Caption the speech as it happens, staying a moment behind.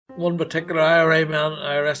one particular IRA man,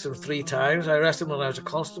 I arrested him 3 times. I arrested him when I was a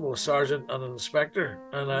constable, a sergeant, and an inspector.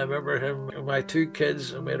 And I remember him and my 2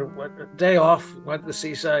 kids. I made a day off, went to the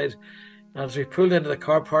seaside, and as we pulled into the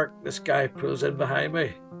car park, this guy pulls in behind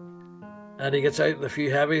me, and he gets out with a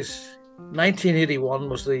few heavies. 1981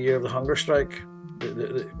 was the year of the hunger strike,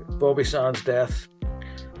 Bobby Sands' death.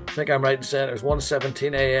 I think I'm right in saying it was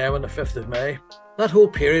 1:17 a.m. on the 5th of May. That whole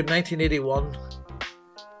period, 1981,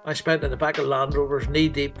 I spent in the back of Land Rovers, knee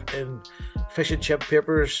deep in fish and chip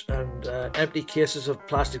papers and empty cases of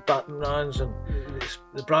plastic battering rams. And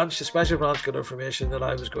the special branch, got information that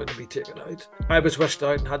I was going to be taken out. I was whisked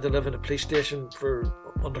out and had to live in a police station for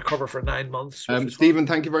undercover for 9 months. Stephen,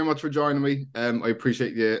 thank you very much for joining me. I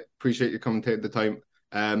appreciate you coming, taking the time.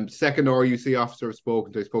 Second RUC officer I've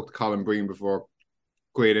spoken to. I spoke to Colin Breen before.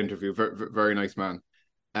 Great interview. Very, very nice man.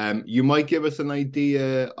 You might give us an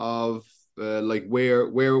idea of like where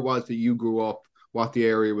it was that you grew up, what the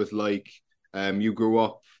area was like. You grew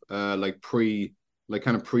up like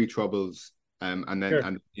kind of pre troubles, and then sure.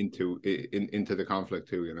 And into the conflict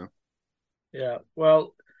too. You know. Yeah.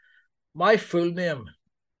 Well, my full name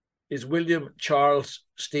is William Charles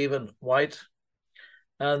Stephen White,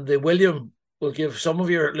 and the William will give some of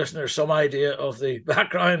your listeners some idea of the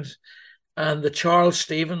background, and the Charles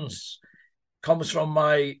Stevens comes from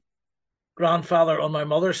my grandfather on my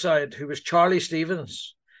mother's side, who was Charlie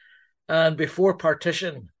Stevens. And before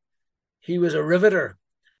partition, he was a riveter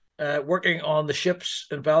working on the ships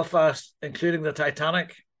in Belfast, including the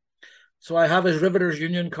Titanic. So I have his Riveters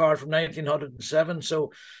Union card from 1907.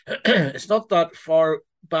 So it's not that far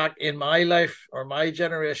back in my life or my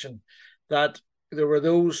generation that there were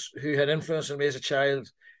those who had influence on me as a child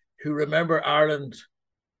who remember Ireland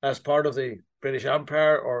as part of the British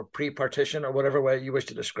Empire or pre-partition or whatever way you wish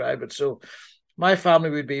to describe it. So my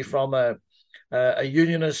family would be from a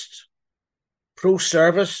unionist,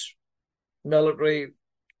 pro-service, military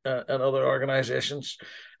and other organizations,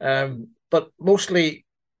 but mostly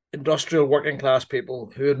industrial working class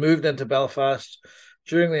people who had moved into Belfast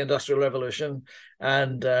during the Industrial Revolution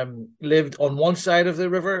and lived on one side of the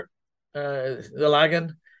river, the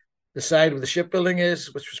Lagan, the side where the shipbuilding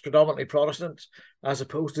is, which was predominantly Protestant, as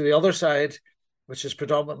opposed to the other side, which is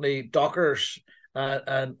predominantly dockers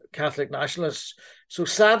and Catholic nationalists. So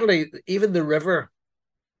sadly, even the river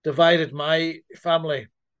divided my family.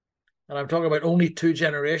 And I'm talking about only 2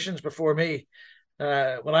 generations before me.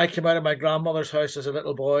 When I came out of my grandmother's house as a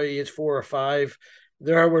little boy, age 4 or 5,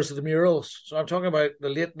 there was the murals. So I'm talking about the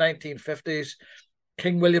late 1950s,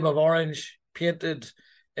 King William of Orange painted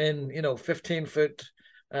in 15-foot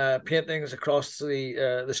paintings across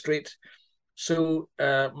the street. So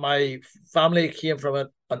my family came from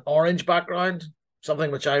an orange background,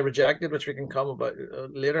 something which I rejected, which we can come about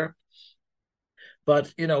later.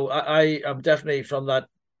 But I am definitely from that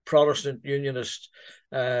Protestant unionist,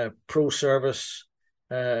 pro-service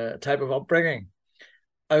type of upbringing.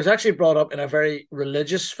 I was actually brought up in a very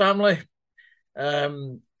religious family,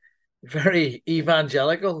 very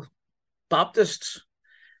evangelical, Baptist.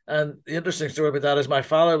 And the interesting story about that is my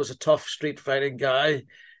father was a tough street fighting guy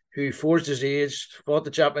who forged his age, fought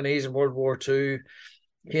the Japanese in World War II,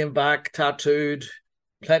 came back tattooed,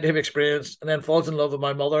 plenty of experience, and then falls in love with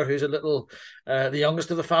my mother, who's the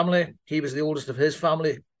youngest of the family. He was the oldest of his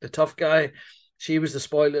family, the tough guy. She was the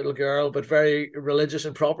spoiled little girl, but very religious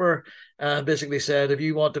and proper, and basically said, if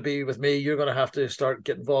you want to be with me, you're going to have to start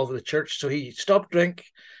getting involved with the church. So he stopped drink.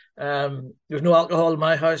 There was no alcohol in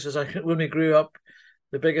my house when we grew up.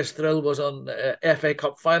 The biggest thrill was on FA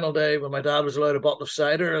Cup final day when my dad was allowed a bottle of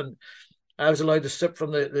cider and I was allowed to sip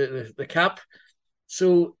from the cap.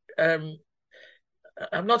 So I'm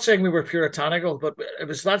not saying we were puritanical, but it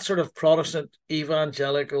was that sort of Protestant,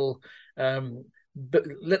 evangelical,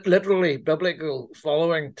 literally biblical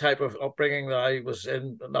following type of upbringing that I was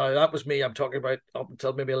in. Now, that was me. I'm talking about up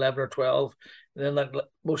until maybe 11 or 12. And then like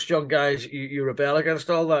most young guys, you rebel against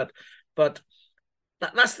all that. But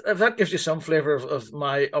that gives you some flavor of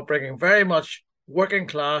my upbringing. Very much working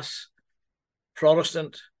class,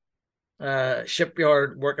 Protestant,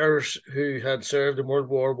 shipyard workers who had served in World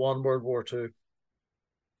War I, World War II.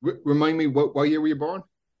 Remind me, what year were you born?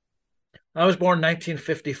 I was born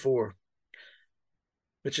 1954,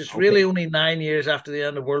 which is really only 9 years after the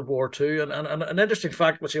end of World War II. And an interesting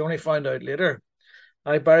fact, which I only found out later,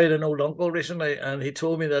 I buried an old uncle recently, and he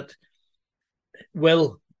told me that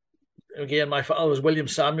again, my father was William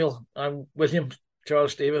Samuel. I'm William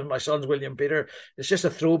Charles Stephen. My son's William Peter. It's just a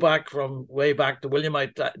throwback from way back to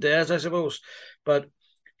Williamite days, I suppose. But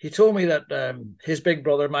he told me that his big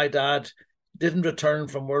brother, my dad, didn't return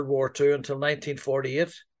from World War II until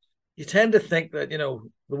 1948. you tend to think that,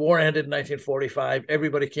 the war ended in 1945,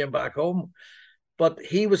 everybody came back home, but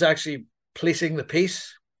he was actually policing the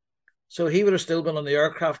peace. So he would have still been on the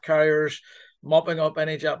aircraft carriers, mopping up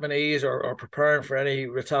any Japanese, or preparing for any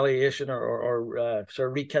retaliation, or sort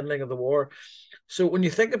of rekindling of the war. So when you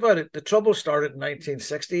think about it, the trouble started in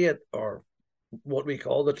 1968, or what we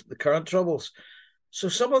call the current troubles. So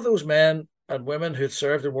some of those men and women who'd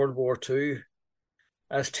served in World War II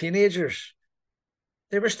as teenagers,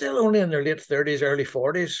 they were still only in their late 30s, early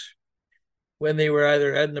 40s when they were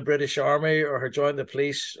either in the British Army or had joined the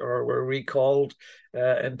police or were recalled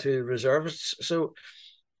into reservists. So,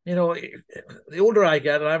 the older I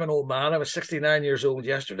get, and I'm an old man, I was 69 years old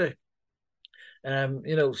yesterday.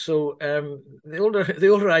 The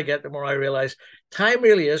older I get, the more I realize time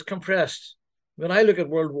really is compressed. When I look at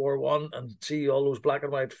World War One and see all those black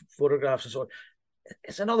and white photographs and so on,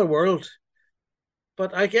 it's another world.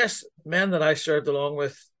 But I guess men that I served along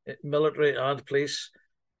with, military and police,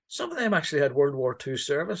 some of them actually had World War II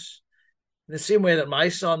service. In the same way that my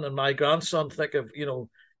son and my grandson think of,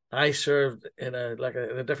 I served in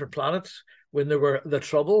a different planet when there were the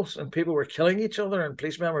troubles and people were killing each other and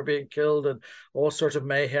policemen were being killed and all sorts of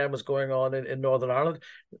mayhem was going on in Northern Ireland.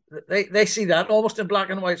 They see that almost in black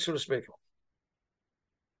and white, so to speak.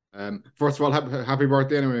 First of all, happy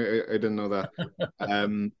birthday anyway. I didn't know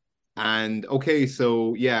that. And okay,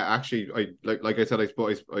 so yeah, actually, like I said,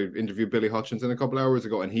 I interviewed Billy Hutchinson a couple of hours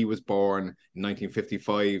ago, and he was born in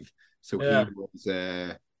 1955. So yeah. He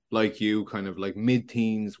was like you, kind of like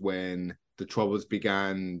mid-teens when the troubles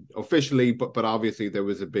began officially, but obviously there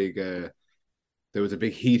was a big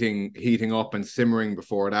heating up and simmering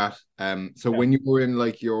before that. So when you were in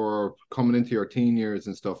like your coming into your teen years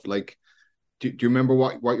and stuff, like do you remember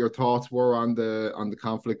what your thoughts were on the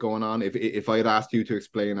conflict going on? If I had asked you to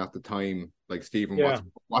explain at the time, like Stephen,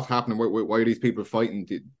 what's happening? Why are these people fighting?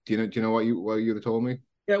 Do you know what you'd have told me?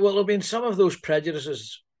 Yeah, well, I mean, some of those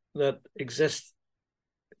prejudices that exist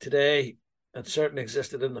today and certainly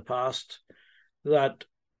existed in the past that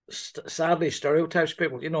sadly stereotypes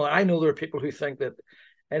people. I know there are people who think that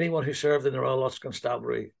anyone who served in the Royal Ulster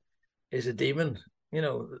Constabulary is a demon,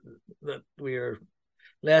 that we are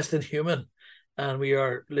less than human and we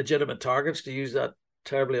are legitimate targets, to use that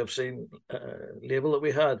terribly obscene label that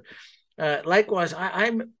we had. Likewise,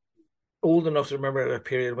 I'm old enough to remember a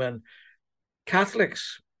period when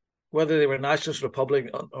Catholics, whether they were nationalist, Republican,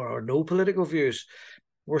 or no political views,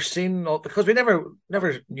 were seen, because we never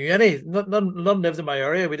knew any. None lived in my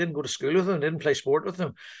area. We didn't go to school with them, didn't play sport with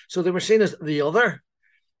them. So they were seen as the other.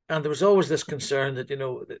 And there was always this concern that,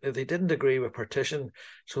 they didn't agree with partition,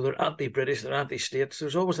 so they're anti-British, they're anti-state. So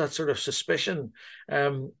there's always that sort of suspicion.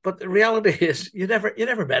 But the reality is, you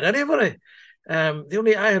never met anybody.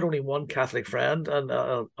 I had only one Catholic friend, and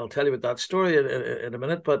I'll tell you about that story in a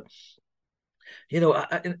minute. But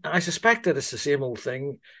I suspect that it's the same old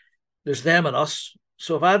thing. There's them and us.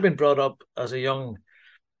 So if I'd been brought up as a young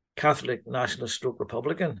Catholic nationalist stroke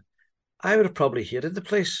Republican, I would have probably hated the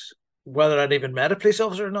police, whether I'd even met a police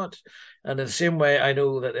officer or not. And in the same way, I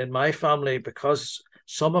know that in my family, because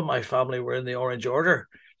some of my family were in the Orange Order,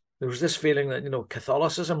 there was this feeling that,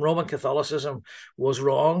 Catholicism, Roman Catholicism, was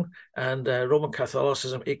wrong, and Roman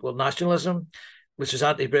Catholicism equaled nationalism, which is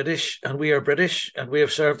anti-British, and we are British, and we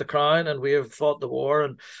have served the crown, and we have fought the war.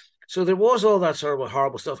 And so there was all that sort of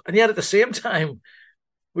horrible stuff. And yet at the same time,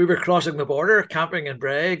 we were crossing the border, camping in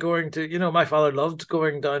Bray, going to, my father loved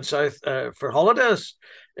going down south for holidays,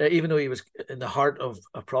 even though he was in the heart of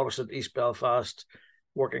a Protestant East Belfast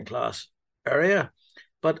working class area.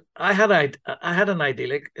 But I had an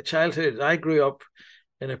idyllic childhood. I grew up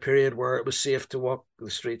in a period where it was safe to walk the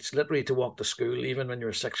streets, literally to walk to school, even when you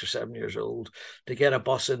were 6 or 7 years old, to get a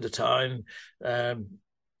bus into town. I'm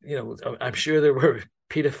sure there were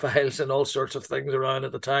pedophiles and all sorts of things around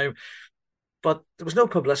at the time, but there was no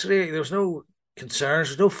publicity, there was no concerns,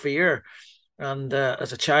 there was no fear. And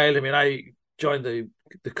as a child, I joined the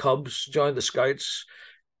Cubs, joined the Scouts,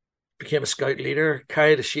 became a Scout leader,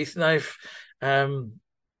 carried a sheath knife,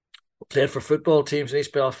 played for football teams in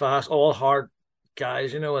East Belfast, all hard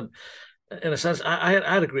guys, and in a sense, I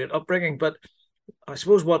had a great upbringing. But I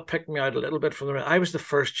suppose what picked me out a little bit from I was the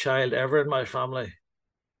first child ever in my family,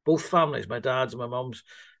 both families, my dad's and my mum's,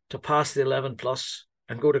 to pass the 11 plus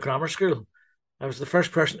and go to grammar school. I was the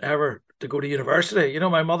first person ever to go to university.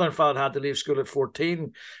 My mother and father had to leave school at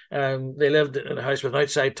 14. They lived in a house with an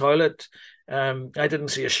outside toilet. I didn't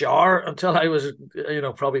see a shower until I was,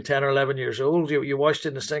 probably 10 or 11 years old. You washed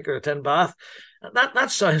in the sink or a tin bath. That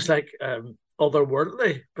sounds like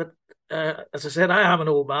otherworldly. But as I said, I am an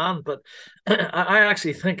old man. But I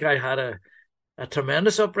actually think I had a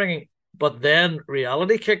tremendous upbringing. But then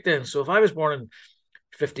reality kicked in. So if I was born in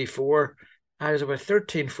 54, I was about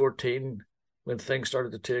 13, 14 when things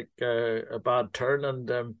started to take a bad turn.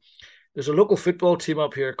 And there's a local football team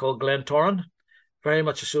up here called Glentoran, very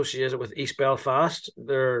much associated with East Belfast.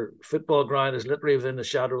 Their football ground is literally within the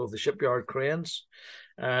shadow of the shipyard cranes.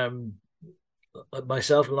 Um,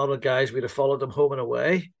 Myself and a lot of guys, we'd have followed them home and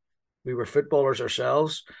away. We were footballers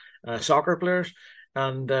ourselves, soccer players.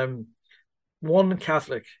 And one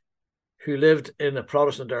Catholic who lived in a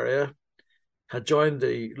Protestant area had joined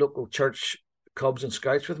the local church Cubs and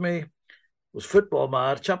Scouts with me, was football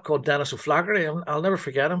mad, a chap called Dennis O'Flaherty. I'll never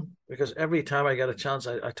forget him because every time I get a chance,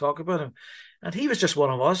 I talk about him. And he was just one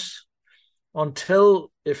of us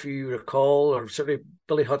until, if you recall, or certainly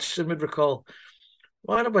Billy Hutchison would recall,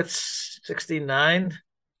 well, about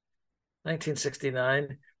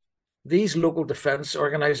 1969, these local defence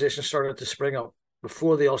organisations started to spring up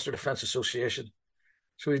before the Ulster Defence Association.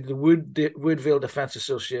 So we had the Woodville Defence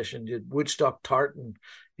Association, you had Woodstock Tartan,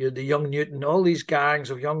 you had the Young Newton, all these gangs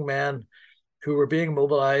of young men who were being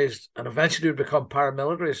mobilised and eventually would become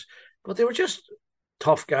paramilitaries. But they were just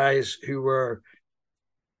tough guys who were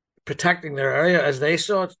protecting their area as they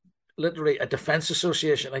saw it, literally a defence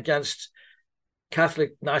association against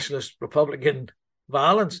Catholic nationalist Republican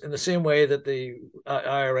violence, in the same way that the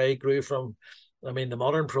IRA grew from, I mean, the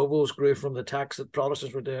modern provost grew from the tax that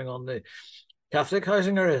Protestants were doing on the Catholic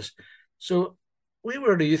housing areas. So we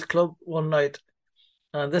were at a youth club one night,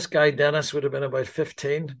 and this guy, Dennis, would have been about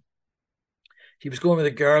 15. He was going with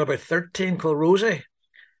a girl about 13 called Rosie.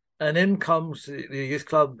 And in comes the youth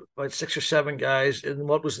club, about 6 or 7 guys in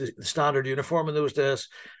what was the standard uniform in those days: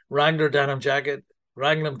 Wrangler denim jacket,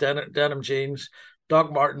 Wrangler denim jeans,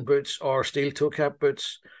 Doc Marten boots or steel toe cap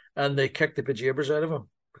boots. And they kicked the bejeebers out of him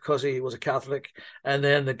because he was a Catholic. And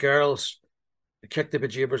then the girls kicked the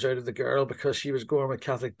bejeebers out of the girl because she was going with a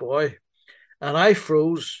Catholic boy. And I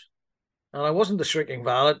froze. And I wasn't the shrinking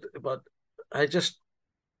violet, but I just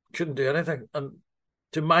couldn't do anything. And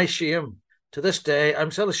to my shame, to this day,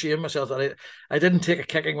 I'm still ashamed of myself that I didn't take a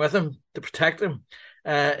kicking with him to protect him.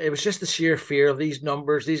 It was just the sheer fear of these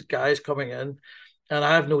numbers, these guys coming in. And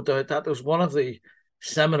I have no doubt that was one of the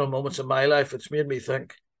seminal moments in my life which made me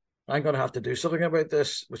think, I'm going to have to do something about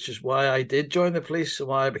this, which is why I did join the police and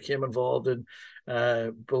why I became involved in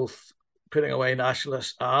both putting away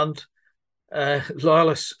nationalists and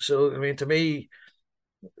loyalists. So, I mean, to me,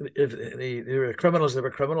 if they were criminals, they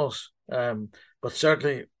were criminals. But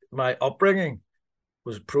certainly my upbringing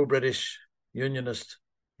was pro-British, unionist,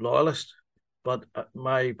 loyalist. But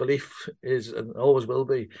my belief is, and always will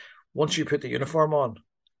be, once you put the uniform on,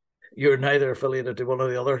 you're neither affiliated to one or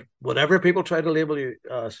the other, whatever people try to label you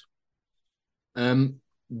as.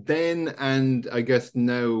 Then, and I guess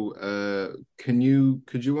now, could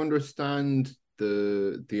you understand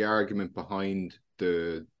the argument behind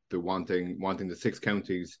the wanting the 6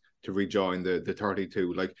 counties to rejoin the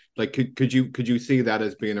 32? Like could you see that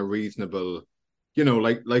as being a reasonable,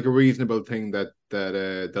 like a reasonable thing that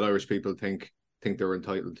Irish people think they're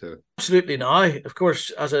entitled to? Absolutely. Now, of course,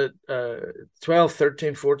 as a 12,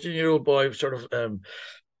 13, 14-year-old boy, sort of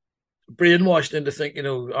brainwashed into thinking,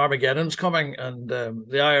 Armageddon's coming and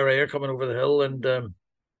the IRA are coming over the hill and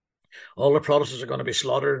all the Protestants are going to be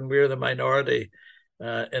slaughtered and we're the minority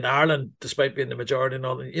in Ireland, despite being the majority. And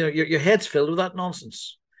all, your head's filled with that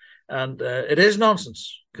nonsense. And it is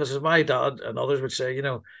nonsense because, as my dad and others would say,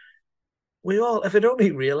 we all, if it only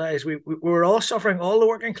realised, we're all suffering, all the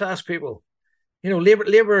working class people.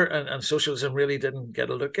 Labour and socialism really didn't get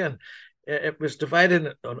a look in. It was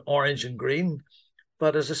divided on orange and green.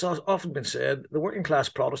 But as has often been said, the working class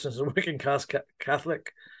Protestants and the working class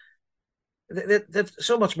Catholic, they've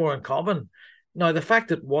so much more in common. Now, the fact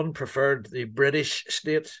that one preferred the British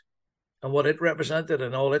state and what it represented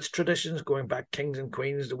and all its traditions, going back kings and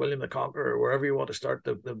queens to William the Conqueror, wherever you want to start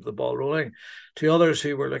the ball rolling, to others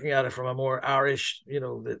who were looking at it from a more Irish,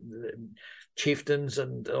 the chieftains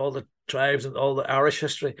and all the tribes and all the Irish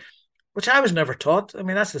history, which I was never taught. I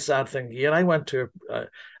mean, that's the sad thing. Yeah, I went to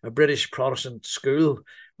a British Protestant school.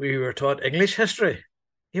 We were taught English history.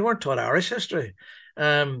 You weren't taught Irish history.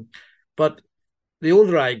 But the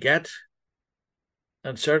older I get,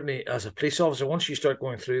 and certainly as a police officer, once you start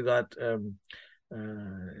going through that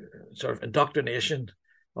sort of indoctrination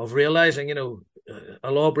of realizing,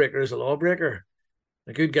 a lawbreaker is a lawbreaker.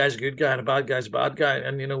 A good guy's a good guy and a bad guy's a bad guy.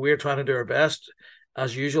 And, we're trying to do our best,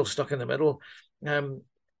 as usual, stuck in the middle.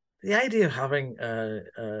 The idea of having a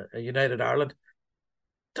united Ireland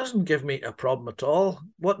doesn't give me a problem at all.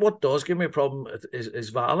 What does give me a problem is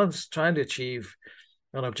violence, trying to achieve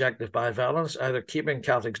an objective by violence, either keeping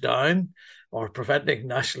Catholics down or preventing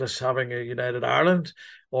nationalists having a united Ireland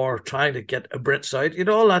or trying to get a Brits out.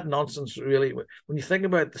 All that nonsense, really. When you think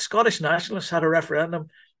about it, the Scottish nationalists had a referendum,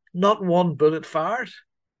 not one bullet fired.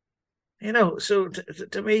 So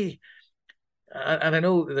to me, and I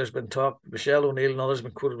know there's been talk, Michelle O'Neill and others have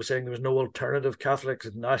been quoted as saying there was no alternative. Catholics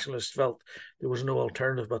and nationalists felt there was no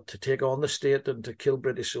alternative but to take on the state and to kill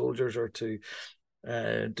British soldiers or to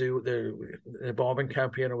do the bombing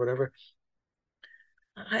campaign or whatever.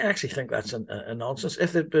 I actually think that's a nonsense.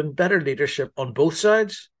 If there'd been better leadership on both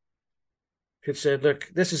sides, who'd said, look,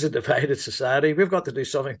 this is a divided society. We've got to do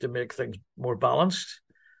something to make things more balanced.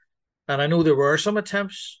 And I know there were some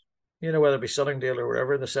attempts, whether it be Sunningdale or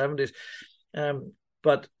wherever in the 70s.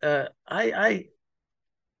 But I,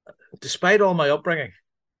 despite all my upbringing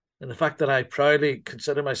and the fact that I proudly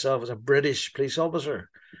consider myself as a British police officer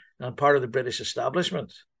and part of the British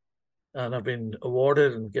establishment, and I've been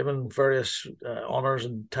awarded and given various honours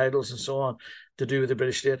and titles and so on to do with the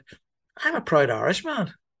British state, I'm a proud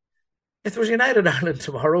Irishman. If there was United Ireland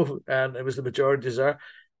tomorrow and it was the majority desire,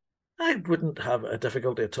 I wouldn't have a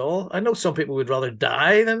difficulty at all. I know some people would rather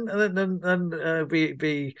die than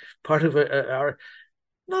be part of our.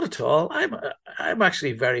 Not at all. I'm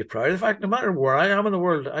actually very proud. In fact, no matter where I am in the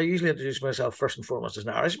world, I usually introduce myself first and foremost as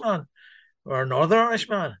an Irishman or a Northern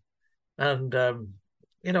Irishman, and I'm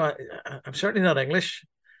certainly not English.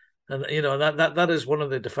 And that is one of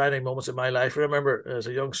the defining moments in my life. I remember as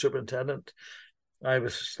a young superintendent, I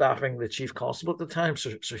was staffing the chief constable at the time,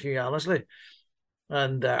 Sir Hugh Annesley.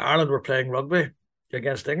 And Ireland were playing rugby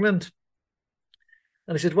against England.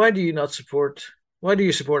 And he said, why do you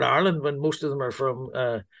support Ireland when most of them are from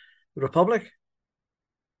the Republic?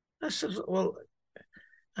 I said, well,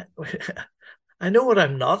 I know what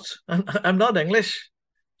I'm not. I'm not English.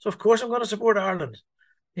 So of course I'm going to support Ireland.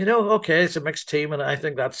 Okay, it's a mixed team. And I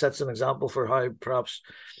think that sets an example for how perhaps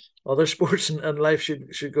other sports and life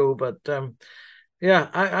should go. But yeah,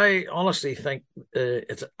 I honestly think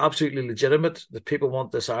it's absolutely legitimate that people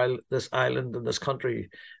want this island and this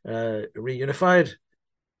country reunified,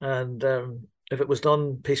 and if it was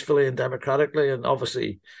done peacefully and democratically, and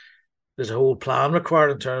obviously there's a whole plan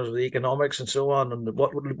required in terms of the economics and so on, and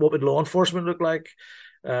what would law enforcement look like?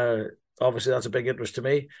 Obviously, that's a big interest to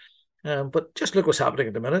me. But just look what's happening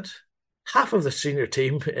at the minute. Half of the senior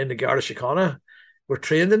team in the Garda Síochána were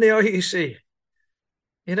trained in the RUC.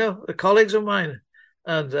 The colleagues of mine.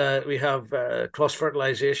 And we have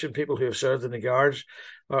cross-fertilization. People who have served in the Guards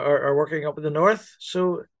are working up in the north.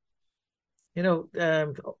 So,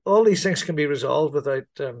 all these things can be resolved without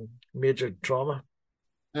major trauma.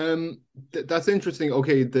 That's interesting.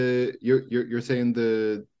 Okay, you're saying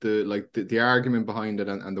the argument behind it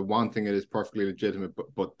and the wanting it is perfectly legitimate,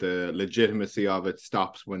 but the legitimacy of it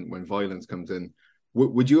stops when violence comes in.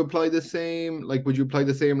 Would you apply the same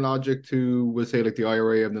logic to, we'll say, like the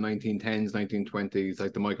IRA of the 1910s, 1920s,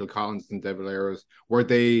 like the Michael Collins and De Valera's? Were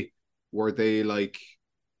they like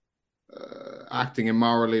acting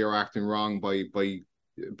immorally or acting wrong by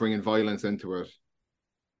bringing violence into it?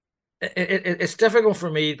 It's difficult for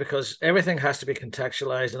me because everything has to be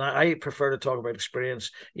contextualized, and I prefer to talk about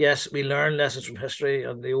experience. Yes, we learn lessons from history,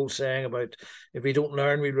 and the old saying about if we don't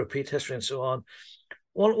learn, we repeat history and so on.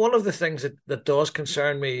 One of the things that does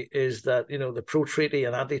concern me is that, the pro-treaty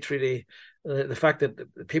and anti-treaty, the fact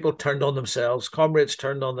that people turned on themselves, comrades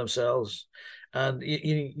turned on themselves. And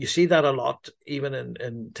you see that a lot, even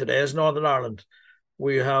in today's Northern Ireland.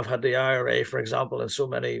 We have had the IRA, for example, in so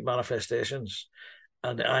many manifestations,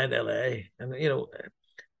 and the INLA. And,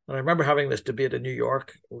 I remember having this debate in New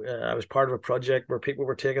York. I was part of a project where people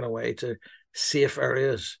were taken away to safe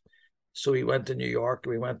areas. So we went to New York,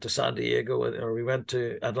 we went to San Diego, or we went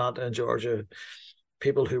to Atlanta and Georgia,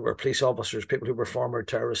 people who were police officers, people who were former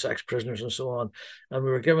terrorists, ex-prisoners and so on. And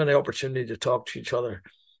we were given the opportunity to talk to each other.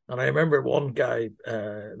 And I remember one guy,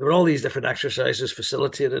 there were all these different exercises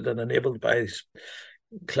facilitated and enabled by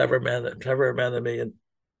clever men than me. And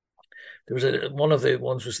there was one of the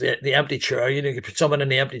ones was the empty chair. You could put someone in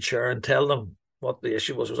the empty chair and tell them what the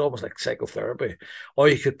issue was. It was almost like psychotherapy. Or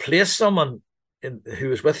you could place someone who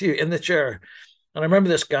was with you in the chair. And I remember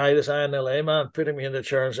this guy, this INLA man, putting me in the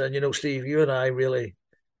chair and saying, Steve, you and I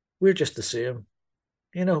we're just the same.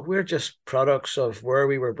 We're just products of where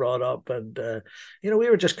we were brought up. And, we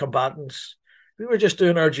were just combatants. We were just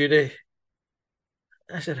doing our duty.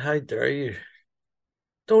 I said, how dare you?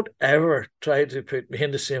 Don't ever try to put me in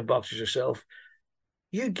the same box as yourself.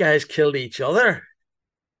 You guys killed each other.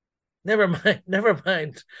 Never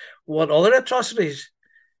mind what other atrocities,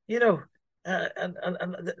 so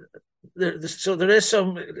there is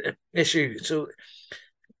some issue. So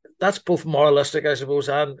that's both moralistic, I suppose,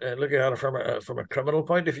 and looking at it from a criminal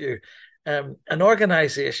point of view. An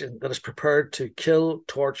organization that is prepared to kill,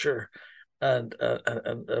 torture, and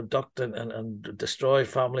abduct and destroy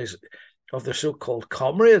families of their so-called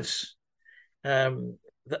comrades,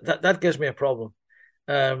 that gives me a problem.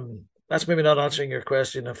 That's maybe not answering your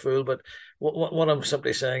question in full, but what I'm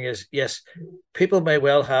simply saying is, yes, people may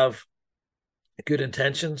well have good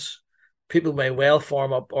intentions. People may well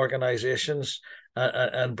form up organizations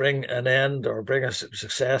and bring an end or bring a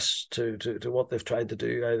success to what they've tried to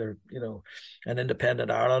do, either, an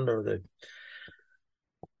independent Ireland or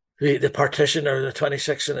the partition or the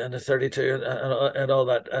 26 and the 32 and all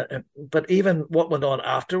that. But even what went on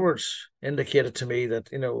afterwards indicated to me that,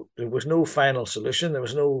 there was no final solution. There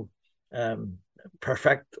was no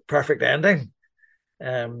perfect ending.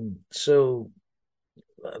 So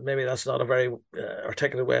maybe that's not a very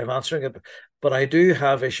articulate way of answering it, but I do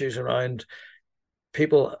have issues around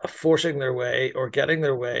people forcing their way or getting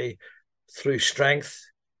their way through strength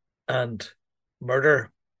and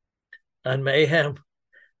murder and mayhem,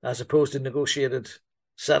 as opposed to negotiated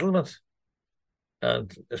settlement.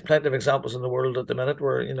 And there's plenty of examples in the world at the minute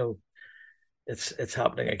where, it's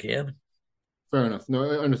happening again. Fair enough. No,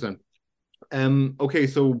 I understand. Okay,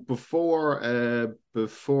 so before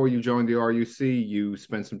you joined the RUC, you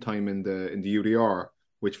spent some time in the UDR,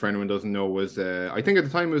 which for anyone doesn't know was I think at the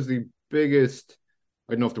time it was the biggest,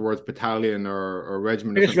 I don't know if the word's battalion or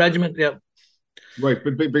regiment. Biggest regiment, yeah. Right,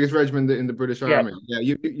 but biggest regiment in the British Army. Yeah,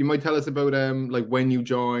 you might tell us about like when you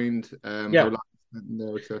joined, how long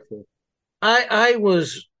there, etc. I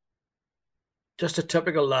was just a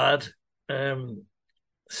typical lad.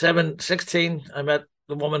 16, I met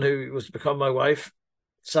the woman who was to become my wife.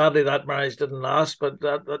 Sadly, that marriage didn't last, but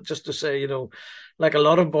that just to say, like a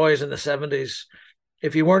lot of boys in the 70s,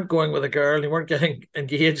 if you weren't going with a girl, you weren't getting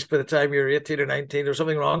engaged by the time you were 18 or 19, there was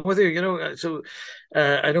something wrong with you, So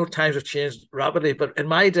I know times have changed rapidly, but in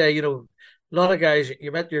my day, a lot of guys,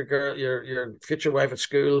 you met your girl, your future wife at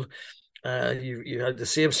school, you had the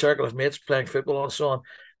same circle of mates playing football and so on.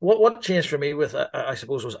 What changed for me with, I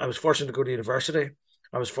suppose, was I was fortunate to go to university.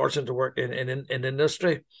 I was fortunate to work in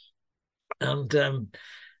industry. And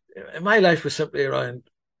my life was simply around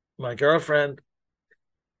my girlfriend,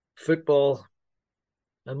 football,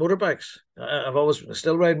 and motorbikes. I've always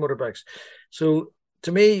still ride motorbikes. So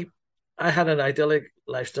to me, I had an idyllic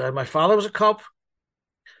lifestyle. My father was a cop,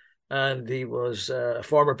 and he was a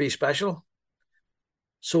former B special.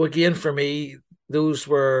 So again, for me, those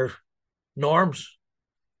were norms.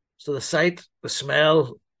 So the sight, the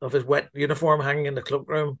smell of his wet uniform hanging in the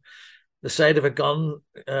cloakroom, the sight of a gun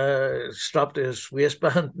strapped to his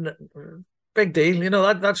waistband, big deal.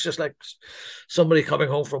 That's just like somebody coming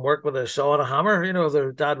home from work with a saw and a hammer.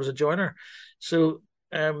 Their dad was a joiner. So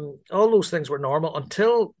all those things were normal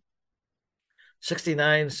until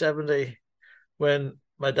 69, 70, when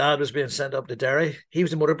my dad was being sent up to Derry. He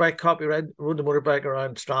was a motorbike cop. He rode the motorbike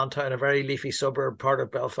around Strandtown, a very leafy suburb part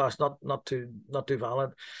of Belfast, not too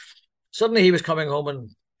violent. Suddenly he was coming home and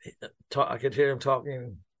I could hear him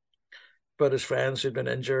talking about his friends who'd been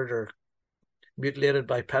injured or mutilated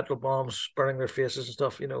by petrol bombs, burning their faces and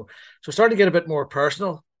stuff, So it started to get a bit more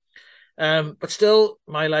personal. But still,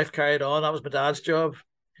 my life carried on. That was my dad's job.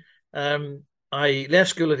 I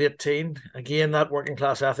left school at 18. Again, that working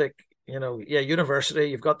class ethic, university,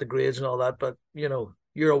 you've got the grades and all that, but,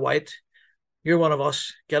 you're a white, you're one of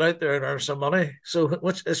us, get out there and earn some money. So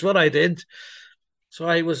which is what I did. So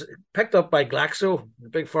I was picked up by Glaxo, the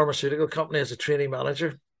big pharmaceutical company, as a trainee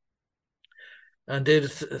manager, and did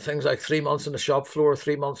things like 3 months on the shop floor,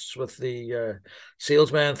 3 months with the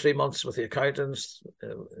salesman, 3 months with the accountants,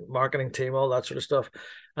 marketing team, all that sort of stuff.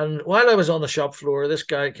 And while I was on the shop floor, this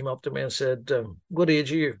guy came up to me and said, what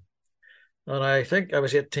age are you? And I think I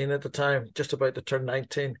was 18 at the time, just about to turn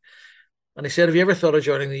 19. And he said, have you ever thought of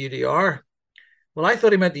joining the UDR? Well, I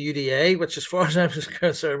thought he meant the UDA, which, as far as I'm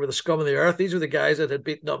concerned, were the scum of the earth. These were the guys that had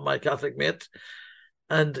beaten up my Catholic mate.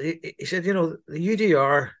 And he said, the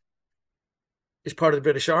UDR is part of the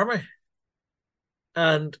British Army.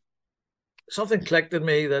 And something clicked in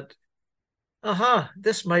me that,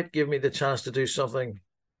 this might give me the chance to do something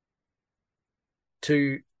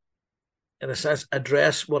to, in a sense,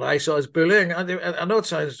 address what I saw as bullying. I know it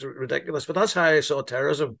sounds ridiculous, but that's how I saw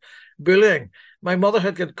terrorism, bullying. My mother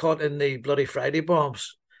had got caught in the bloody Friday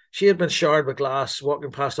bombs. She had been showered with glass walking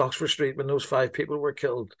past Oxford Street when those 5 people were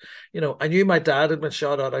killed. I knew my dad had been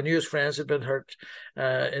shot at. I knew his friends had been hurt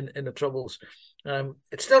in the Troubles.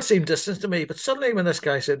 It still seemed distant to me, but suddenly when this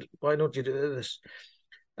guy said, why don't you do this?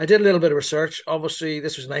 I did a little bit of research. Obviously,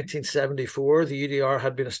 this was 1974. The UDR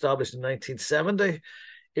had been established in 1970.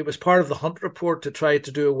 it was part of the Hunt report to try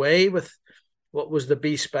to do away with what was the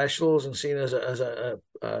B specials and seen as a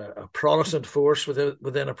Protestant force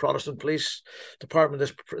within a Protestant police department,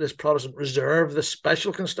 this Protestant reserve, this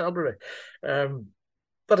special constabulary.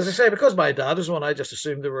 But as I say, because my dad was one, I just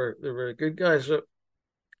assumed they were good guys. So,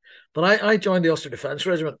 but I joined the Ulster Defence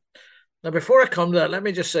Regiment. Now, before I come to that, let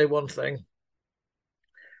me just say one thing.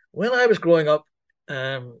 When I was growing up,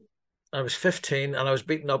 I was 15 and I was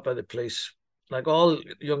beaten up by the police. Like all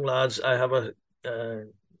young lads, I have a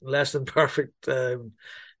less than perfect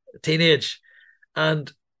teenage.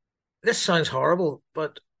 And this sounds horrible,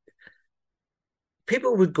 but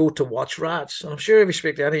people would go to watch RIOTS. And I'm sure if you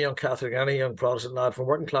speak to any young Catholic, any young Protestant lad from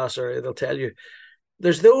working class area, they'll tell you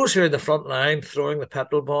there's those who are in the front line throwing the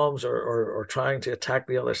petrol bombs or trying to attack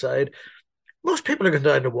the other side. Most people are going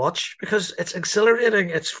down to watch because it's exhilarating.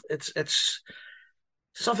 It's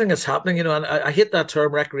something that's happening, and I hate that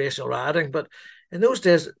term recreational rioting, but in those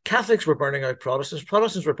days, Catholics were burning out Protestants.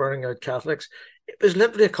 Protestants were burning out Catholics. It was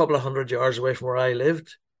literally a couple of 100 yards away from where I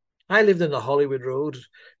lived. I lived in the Hollywood Road,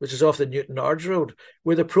 which is off the Newton Ards Road,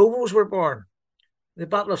 where the Provos were born. The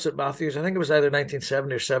Battle of St. Matthews, I think it was either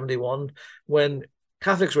 1970 or 71, when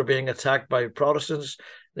Catholics were being attacked by Protestants.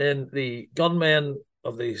 Then the gunmen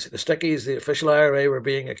of the Stickies, the official IRA, were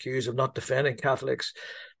being accused of not defending Catholics.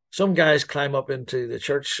 Some guys climb up into the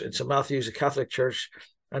church in St. Matthew's, a Catholic church,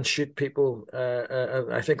 and shoot people.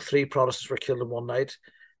 I think 3 Protestants were killed in one night.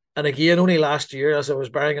 And again, only last year, as I was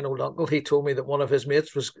burying an old uncle, he told me that one of his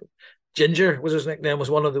mates was Ginger, was his nickname, was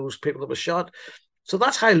one of those people that was shot. So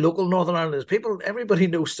that's how local Northern Ireland is. Everybody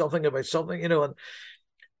knows something about something, and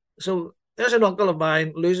so there's an uncle of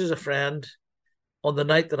mine loses a friend on the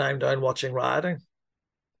night that I'm down watching rioting.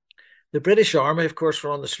 The British Army, of course,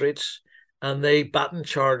 were on the streets, and they baton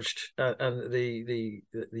charged and the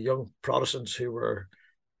young Protestants who were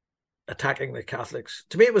attacking the Catholics.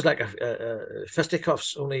 To me, it was like a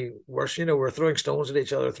fisticuffs, only worse. We're throwing stones at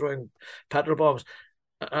each other, throwing petrol bombs.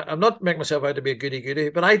 I'm not making myself out to be a goody-goody,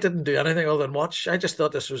 but I didn't do anything other than watch. I just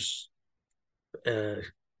thought this was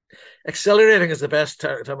exhilarating is the best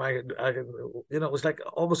term I could, it was like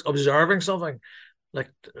almost observing something, like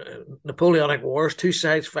Napoleonic Wars, 2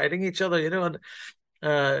 sides fighting each other, and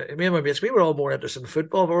me and my mates, we were all more interested in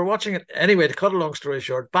football, but we're watching it anyway. To cut a long story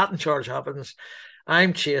short, baton charge happens.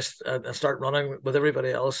 I'm chased and start running with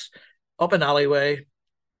everybody else up an alleyway.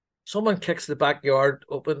 Someone kicks the backyard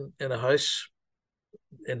open in a house,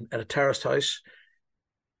 in a terraced house,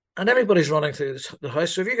 and everybody's running through the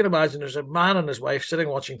house. So if you can imagine, there's a man and his wife sitting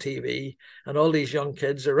watching TV, and all these young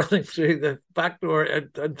kids are running through the back door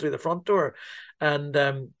and through the front door, and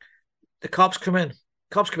the cops come in.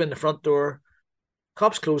 Cops come in the front door.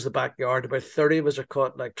 Cops close the backyard. About 30 of us are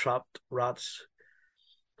caught like trapped rats,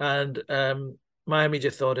 and my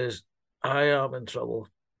immediate thought is, I am in trouble.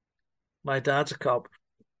 My dad's a cop.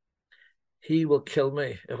 He will kill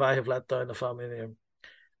me if I have let down the family name.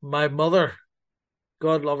 My mother,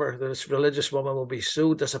 God love her, this religious woman, will be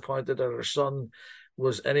so disappointed that her son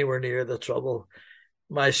was anywhere near the trouble.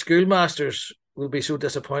 My schoolmasters will be so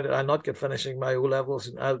disappointed I'll not get finishing my O-levels,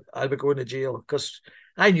 and I'll be going to jail, because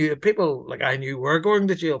I knew people like I knew were going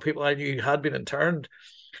to jail, people I knew had been interned.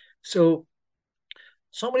 So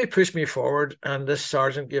somebody pushed me forward, and this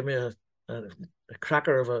sergeant gave me a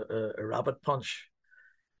cracker of a rabbit punch,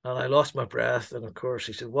 and I lost my breath. And of course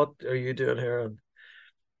he said, "What are you doing here?" And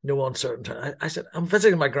no uncertain time. I said, "I'm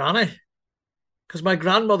visiting my granny," because my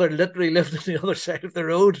grandmother literally lived on the other side of the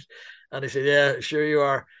road. And he said, "Yeah, sure you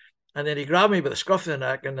are." And then he grabbed me by the scruff of the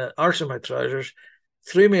neck and the arse of my trousers,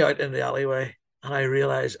 threw me out in the alleyway, and I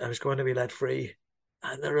realized I was going to be let free.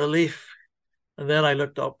 And the relief. And then I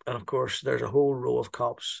looked up, and of course, there's a whole row of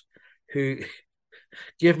cops who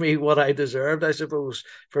give me what I deserved, I suppose,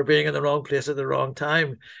 for being in the wrong place at the wrong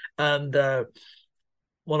time. And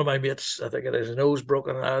one of my mates, I think it is, his nose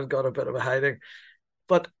broken, and I got a bit of a hiding.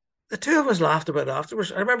 But the two of us laughed about it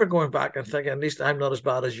afterwards. I remember going back and thinking, at least I'm not as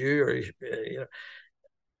bad as you, or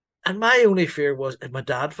And my only fear was if my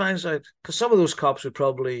dad finds out, because some of those cops would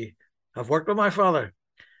probably have worked with my father.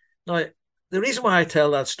 Now, the reason why I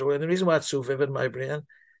tell that story, and the reason why it's so vivid in my brain,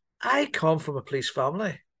 I come from a police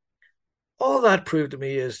family. All that proved to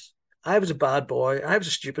me is I was a bad boy. I was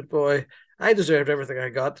a stupid boy. I deserved everything I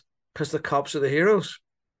got because the cops are the heroes.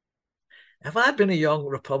 If I'd been a young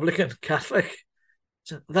Republican Catholic,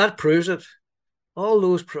 that proves it. All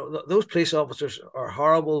those police officers are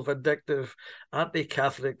horrible, vindictive,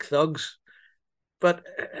 anti-Catholic thugs. But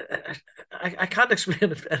I can't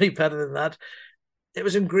explain it any better than that. It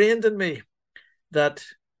was ingrained in me that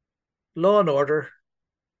law and order,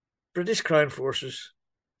 British Crown forces,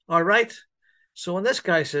 are right. So when this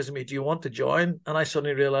guy says to me, "Do you want to join?" and I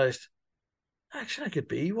suddenly realized, actually, I could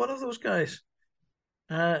be one of those guys.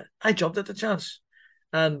 I jumped at the chance,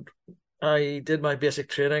 and I did my basic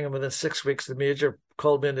training. And within 6 weeks, the major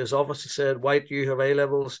called me into his office and said, "White, you have A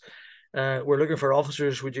levels. We're looking for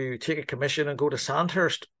officers. Would you take a commission and go to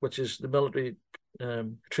Sandhurst, which is the military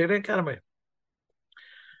training academy?"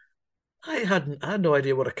 I had no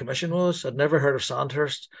idea what a commission was. I'd never heard of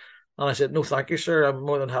Sandhurst. And I said, "No, thank you, sir. I'm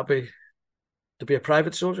more than happy to be a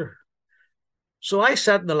private soldier." So I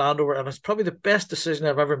sat in the Land Rover, and it's probably the best decision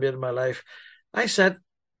I've ever made in my life. I sat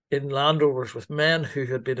in Land Rovers with men who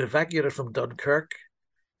had been evacuated from Dunkirk,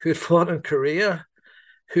 who had fought in Korea,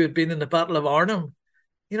 who had been in the Battle of Arnhem.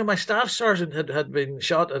 You know, my staff sergeant had been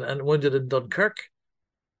shot and wounded in Dunkirk.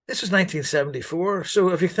 This was 1974. So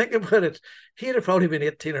if you think about it, he'd have probably been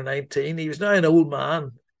 18 or 19. He was now an old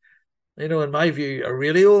man. You know, in my view, a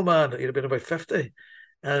really old man. He'd have been about 50.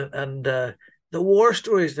 And the war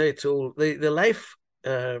stories they told, the life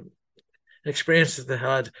experiences they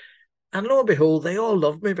had, and lo and behold, they all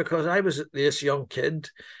loved me because I was this young kid.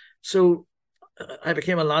 So I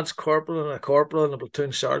became a lance corporal and a corporal and a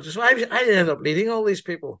platoon sergeant. So I ended up leading all these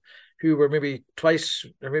people who were maybe twice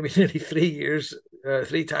or maybe nearly 3 years,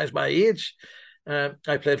 3 times my age.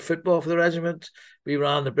 I played football for the regiment. We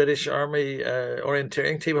ran the British Army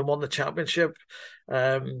orienteering team and won the championship.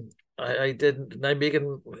 I did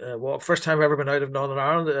Nijmegen. First time I've ever been out of Northern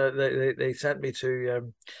Ireland. They sent me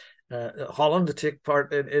to Holland to take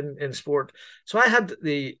part in sport. So I had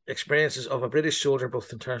the experiences of a British soldier,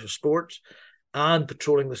 both in terms of sport and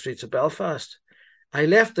patrolling the streets of Belfast. I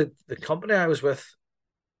left the company I was with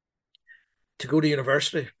to go to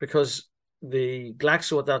university because the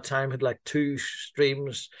Glaxo at that time had like 2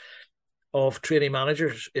 streams of trainee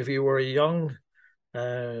managers. If you were a young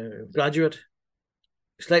graduate,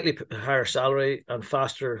 slightly higher salary and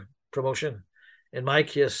faster promotion. In my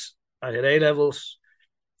case, I had A levels,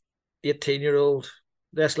 18-year-old,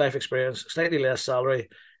 less life experience, slightly less salary,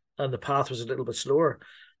 and the path was a little bit slower.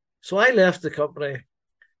 So I left the company,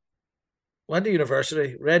 went to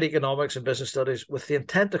university, read economics and business studies with the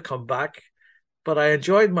intent to come back. But I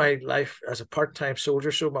enjoyed my life as a part-time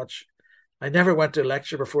soldier so much. I never went to a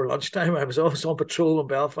lecture before lunchtime. I was always on patrol in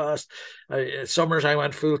Belfast. Summers I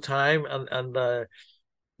went full-time and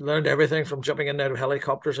learned everything from jumping in and out of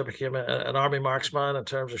helicopters. I became an army marksman in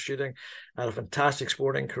terms of shooting. I had a fantastic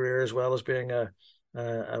sporting career as well as being a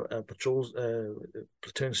patrol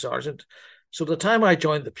platoon sergeant. So by the time I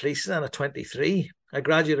joined the police then at 23, I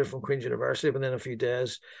graduated from Queen's University, but then a few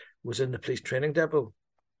days was in the police training depot.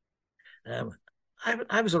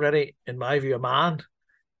 I was already, in my view, a man,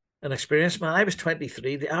 an experienced man. I was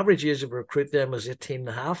 23. The average age of a recruit then was 18 and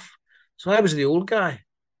a half. So I was the old guy.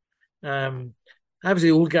 I was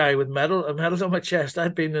the old guy with medals on my chest.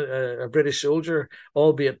 I'd been a British soldier,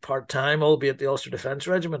 albeit part-time, albeit the Ulster Defence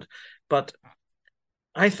Regiment. But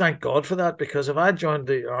I thank God for that, because if I'd joined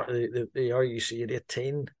the RUC at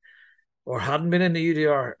 18 or hadn't been in the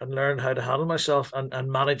UDR and learned how to handle myself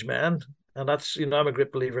and manage men, and that's, I'm a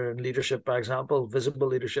great believer in leadership by example, visible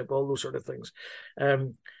leadership, all those sort of things.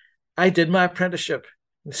 I did my apprenticeship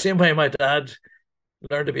in the same way my dad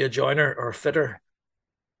learned to be a joiner or a fitter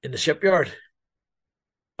in the shipyard.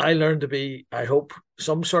 I learned to be, I hope,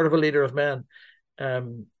 some sort of a leader of men,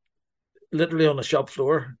 literally on the shop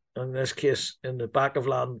floor, in this case, in the back of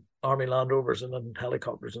Army Land Rovers and then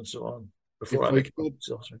helicopters and so on, before I became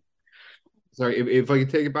a officer. Sorry, if I could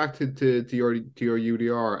take it back to your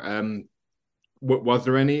UDR, was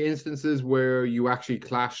there any instances where you actually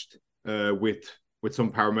clashed with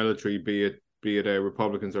some paramilitary, be it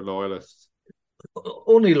Republicans or Loyalists?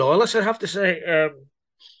 Only Loyalists, I have to say,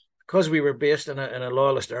 because we were based in a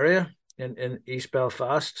Loyalist area in East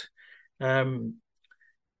Belfast.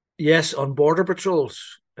 Yes, on border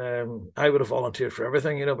patrols, I would have volunteered for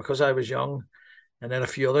everything, because I was young. And then a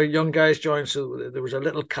few other young guys joined. So there was a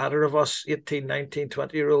little cadre of us, 18, 19,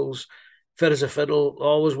 20-year-olds, fit as a fiddle,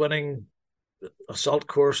 always winning assault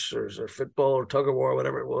course or football or tug of war,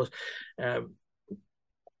 whatever it was.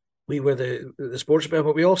 We were the sportsmen,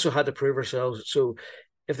 but we also had to prove ourselves. So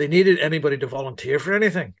if they needed anybody to volunteer for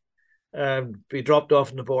anything, be dropped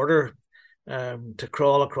off on the border to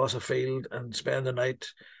crawl across a field and spend the night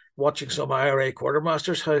watching some IRA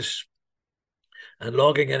quartermaster's house and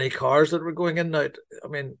logging any cars that were going in and out. I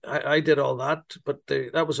mean, I did all that, but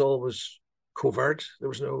that was always covert. There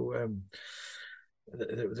was no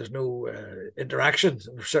there's no interaction.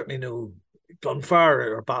 There's certainly no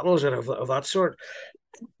gunfire or battles of that sort.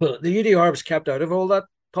 But the UDR was kept out of all that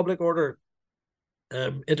public order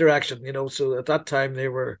interaction, So at that time they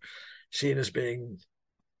were seen as being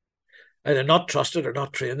either not trusted or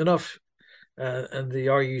not trained enough. and the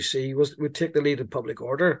RUC would take the lead in public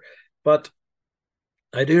order. But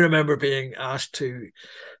I do remember being asked to,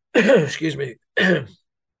 excuse me, to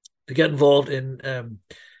get involved in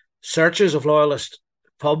searches of loyalist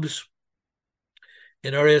pubs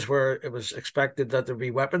in areas where it was expected that there'd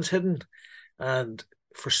be weapons hidden. And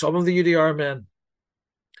for some of the UDR men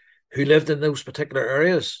who lived in those particular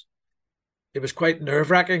areas, it was quite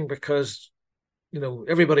nerve-wracking because,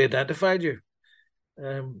 everybody identified you.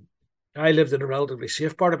 I lived in a relatively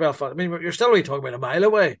safe part of Belfast. I mean, you're still only talking about a mile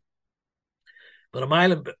away, but a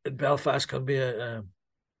mile in Belfast can be a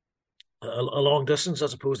long distance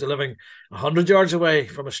as opposed to living 100 yards away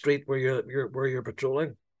from a street where you're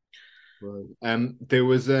patrolling. Right. There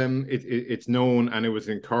was it's known and it was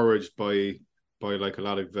encouraged by like a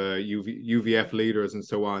lot of UVF leaders and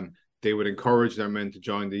so on. They would encourage their men to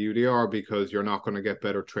join the UDR because you're not going to get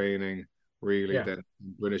better training really than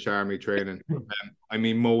British Army training. I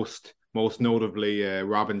mean, most notably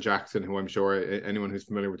Robin Jackson, who I'm sure anyone who's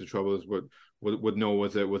familiar with the Troubles would know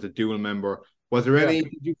was a dual member. Was there any?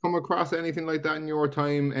 Did you come across anything like that in your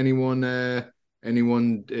time? Anyone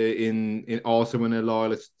in also in a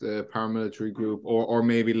loyalist paramilitary group, or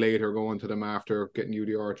maybe later going to them after getting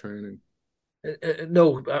UDR training?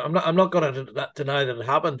 No, I'm not going to deny that it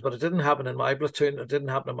happened, but it didn't happen in my platoon. It didn't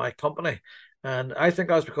happen in my company, and I think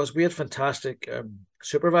that was because we had fantastic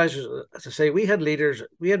supervisors. As I say, we had leaders,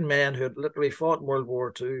 we had men who had literally fought in World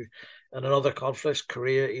War II and in other conflicts,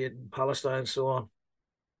 Korea, Aden, Palestine, so on.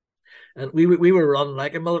 And we were run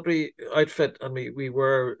like a military outfit, and we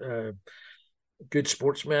were good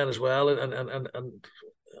sportsmen as well. And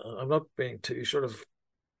I'm not being too sort of,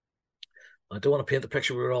 I don't want to paint the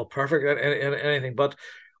picture we were all perfect at anything, but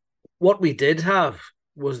what we did have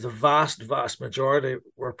was the vast majority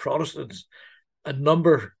were Protestants.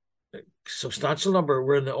 Substantial number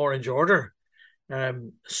were in the Orange Order.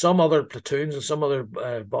 Some other platoons and some other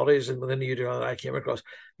bodies within the UDR that I came across,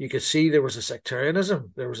 you could see there was a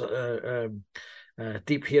sectarianism. There was a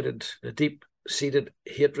deep-seated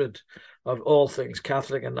hatred of all things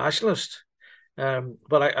Catholic and nationalist.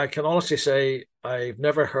 But I can honestly say I've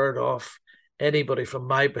never heard of anybody from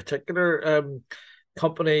my particular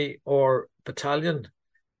company or battalion.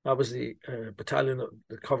 That was the battalion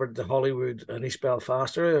that covered the Hollywood and East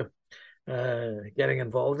Belfast area, getting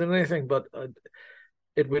involved in anything. But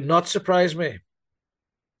it would not surprise me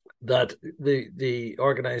that the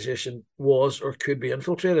organisation was or could be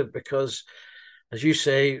infiltrated because, as you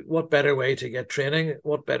say, what better way to get training?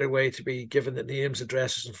 What better way to be given the names,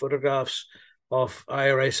 addresses and photographs of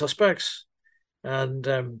IRA suspects? And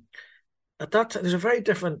at that time, there's a very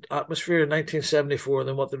different atmosphere in 1974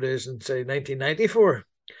 than what there is in, say, 1994.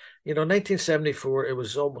 1974, it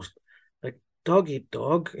was almost like dog eat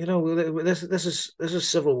dog. This is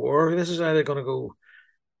civil war. This is either going to go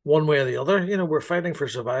one way or the other. We're fighting for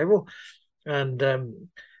survival. And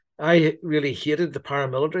I really hated the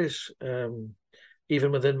paramilitaries,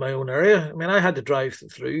 even within my own area. I mean, I had to drive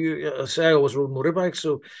through. I say I always rode motorbikes,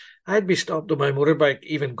 so I'd be stopped on my motorbike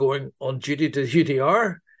even going on duty to the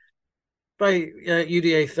UDR by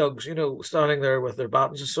UDA thugs, standing there with their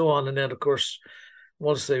batons and so on. And then, of course,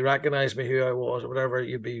 once they recognised me who I was or whatever,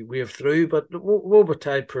 you'd be waved through. But woe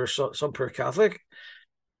betide some poor Catholic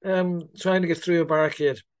trying to get through a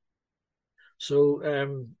barricade. So, I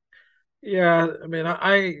mean,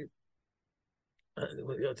 I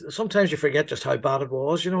sometimes you forget just how bad it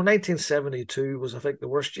was. 1972 was, I think, the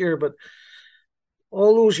worst year, but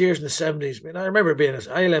all those years in the 70s, I mean, I remember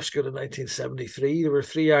I left school in 1973. There were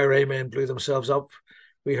 3 IRA men blew themselves up.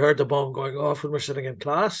 We heard the bomb going off when we're sitting in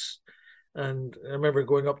class. And I remember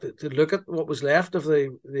going up to look at what was left of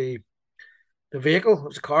the vehicle. It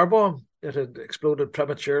was a car bomb. It had exploded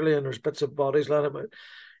prematurely and there's bits of bodies lying about.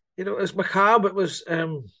 It was macabre.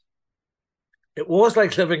 It was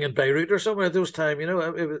like living in Beirut or somewhere at those times.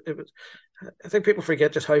 It was. I think people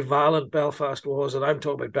forget just how violent Belfast was, and I'm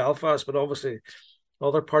talking about Belfast, but obviously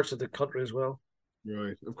other parts of the country as well.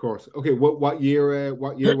 Right, of course. Okay, what year?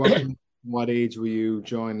 What age were you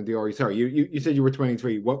joining the RUC? Sorry, you said you were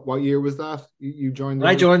 23. What year was that? You joined?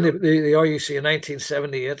 I joined the RUC in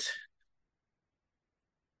 1978.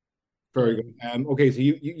 Very good. Okay, so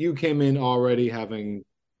you came in already having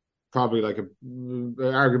probably like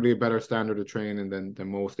arguably a better standard of training than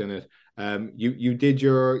most in it. You did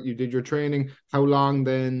your training. How long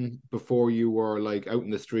then before you were like out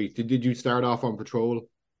in the street? Did you start off on patrol?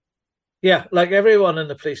 Yeah, like everyone in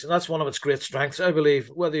the police, and that's one of its great strengths, I believe.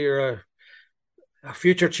 Whether you're a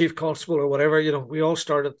future chief constable or whatever, we all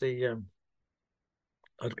start at the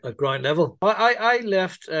at ground level. I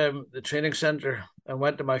left the training centre and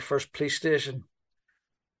went to my first police station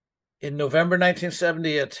in November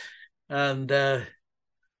 1978. And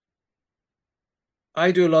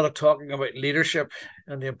I do a lot of talking about leadership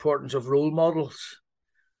and the importance of role models.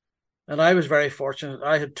 And I was very fortunate.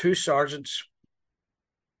 I had two sergeants,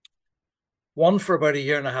 one for about a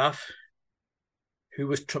year and a half, who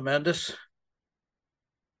was tremendous,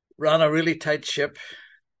 ran a really tight ship.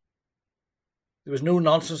 There was no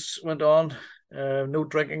nonsense went on, no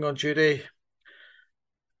drinking on duty,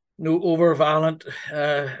 no over-violent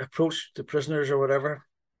approach to prisoners or whatever.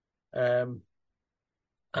 And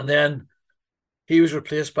then he was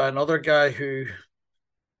replaced by another guy who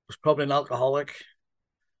was probably an alcoholic,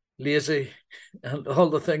 lazy, and all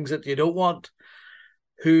the things that you don't want,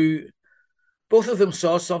 who both of them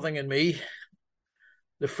saw something in me.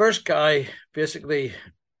 The first guy basically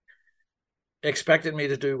expected me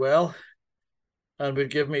to do well and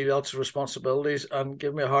would give me lots of responsibilities and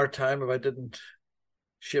give me a hard time if I didn't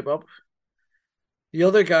shape up. The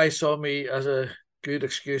other guy saw me as a good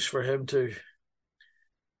excuse for him to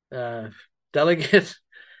delegate.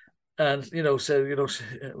 And, so,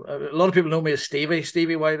 a lot of people know me as Stevie.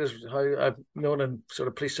 Stevie White is how I've known in sort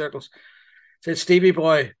of police circles. Said, Stevie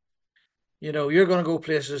boy, you're going to go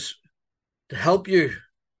places to help you.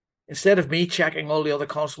 Instead of me checking all the other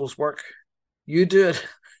constables' work, you do it.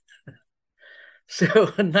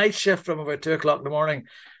 So a night shift from about 2:00 in the morning,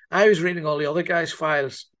 I was reading all the other guys'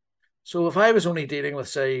 files. So if I was only dealing with,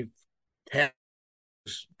 say, 10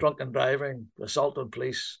 drunken driving, assault on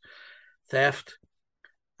police, theft,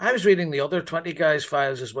 I was reading the other 20 guys'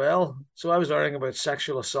 files as well. So I was learning about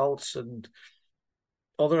sexual assaults and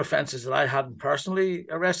other offences that I hadn't personally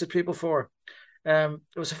arrested people for. It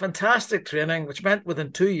was a fantastic training, which meant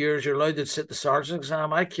within 2 years, you're allowed to sit the sergeant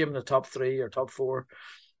exam. I came in the top 3 or top 4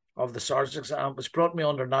 of the sergeant exam, which brought me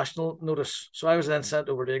under national notice. So I was then sent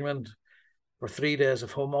over to England for 3 days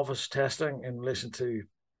of home office testing in relation to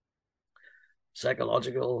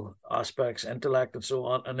psychological aspects, intellect, and so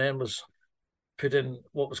on, and then was put in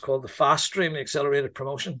what was called the fast stream, the accelerated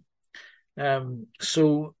promotion.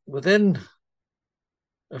 So within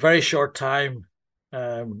a very short time,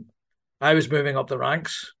 I was moving up the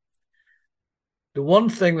ranks. The one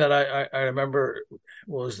thing that I remember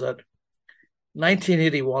was that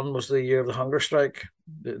 1981 was the year of the hunger strike,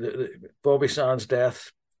 the Bobby Sands'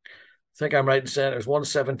 death. I think I'm right in saying it was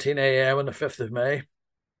 1:17 a.m. on the 5th of May.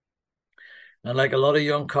 And like a lot of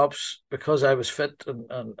young cops, because I was fit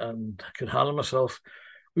and could handle myself,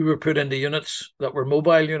 we were put into units that were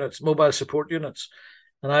mobile units, mobile support units.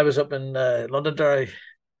 And I was up in Londonderry,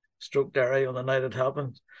 Derry on the night it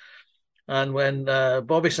happened. And when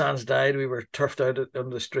Bobby Sands died, we were turfed out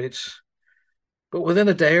on the streets. But within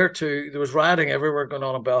a day or two, there was rioting everywhere going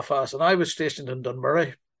on in Belfast. And I was stationed in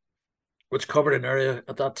Dunmurry, which covered an area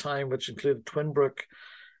at that time, which included Twinbrook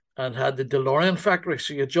and had the DeLorean factory.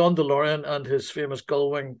 So you had John DeLorean and his famous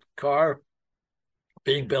gull-wing car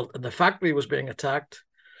being built, and the factory was being attacked.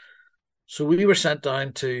 So we were sent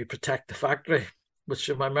down to protect the factory, which,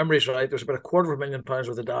 if my memory's right, there was about £250,000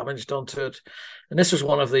 worth of damage done to it. And this was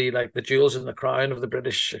one of the jewels in the crown of the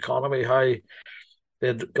British economy, how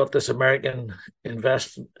they'd got this American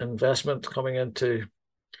investment coming in to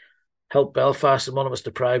help Belfast in one of its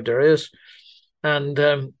deprived areas. And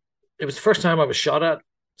it was the first time I was shot at.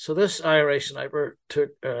 So this IRA sniper took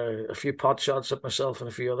a few pot shots at myself and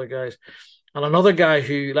a few other guys. And another guy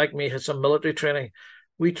who, like me, had some military training,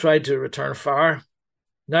 we tried to return fire.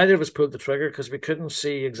 Neither of us pulled the trigger because we couldn't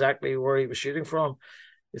see exactly where he was shooting from.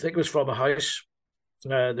 I think it was from a house,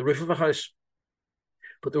 the roof of a house.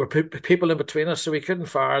 But there were people in between us, so we couldn't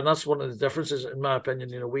fire. And that's one of the differences, in my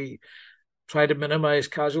opinion. We try to minimize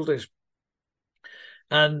casualties.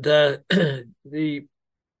 And that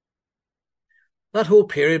whole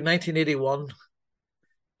period, 1981,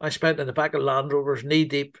 I spent in the back of Land Rovers, knee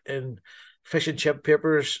deep in fish and chip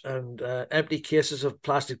papers and empty cases of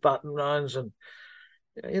plastic battering rounds, and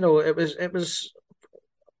it was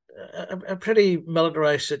a pretty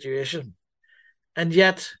militarized situation. And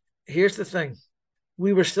yet, here's the thing: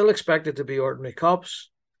 we were still expected to be ordinary cops.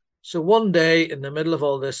 So one day, in the middle of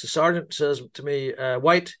all this, the sergeant says to me,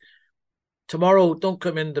 "White, tomorrow don't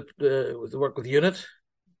come in to work with unit.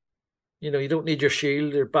 You don't need your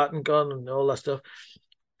shield, your batting gun, and all that stuff.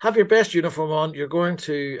 Have your best uniform on. You're going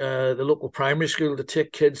to the local primary school to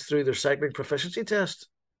take kids through their cycling proficiency test."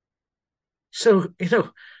 So,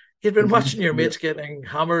 you'd been watching your mates getting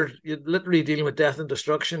hammered. You're literally dealing with death and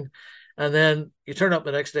destruction. And then you turn up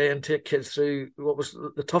the next day and take kids through what was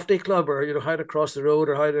the Tough Day Club, or, how to cross the road,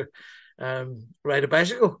 or how to ride a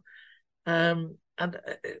bicycle. And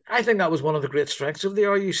I think that was one of the great strengths of the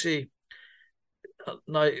RUC.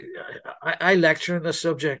 Now, I lecture on this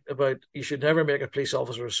subject about you should never make a police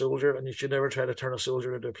officer a soldier, and you should never try to turn a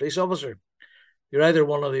soldier into a police officer. You're either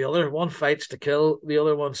one or the other. One fights to kill, the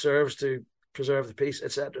other one serves to preserve the peace,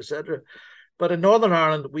 etc., etc. But in Northern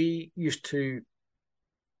Ireland, we used to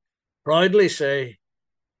proudly say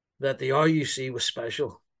that the RUC was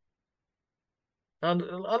special. And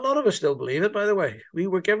a lot of us still believe it, by the way. We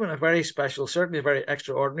were given a very special, certainly a very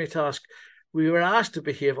extraordinary task. We were asked to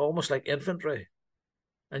behave almost like infantry,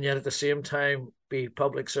 and yet at the same time be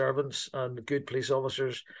public servants and good police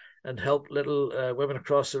officers and help little women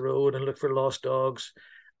across the road and look for lost dogs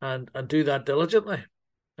and do that diligently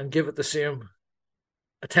and give it the same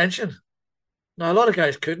attention. Now, a lot of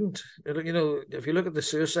guys couldn't. If you look at the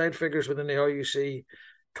suicide figures within the RUC,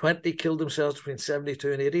 20 killed themselves between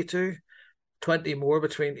 72 and 82, 20 more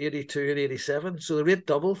between 82 and 87. So the rate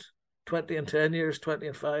doubled, 20 in 10 years, 20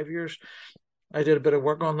 in 5 years. I did a bit of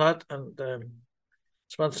work on that and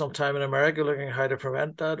spent some time in America looking at how to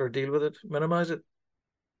prevent that or deal with it, minimize it.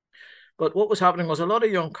 But what was happening was a lot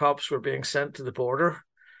of young cops were being sent to the border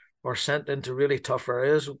or sent into really tough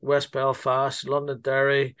areas, West Belfast,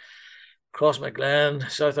 Londonderry, Crossmaglen,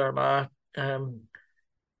 South Armagh,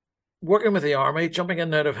 working with the army, jumping in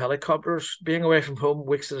and out of helicopters, being away from home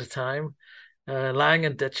weeks at a time, lying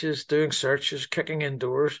in ditches, doing searches, kicking in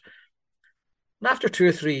doors. And after 2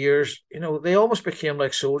 or 3 years, they almost became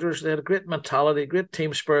like soldiers. They had a great mentality, great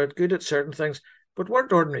team spirit, good at certain things, but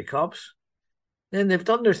weren't ordinary cops. Then they've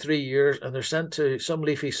done their 3 years and they're sent to some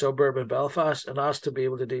leafy suburb in Belfast and asked to be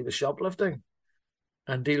able to deal with shoplifting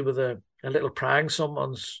and deal with a little prang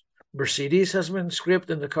someone's Mercedes has been scraped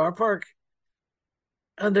in the car park.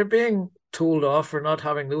 And they're being told off for not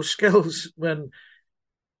having those skills when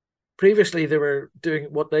previously they were doing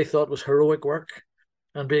what they thought was heroic work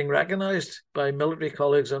and being recognised by military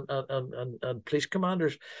colleagues and police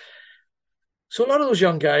commanders. So a lot of those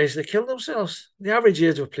young guys, they killed themselves. The average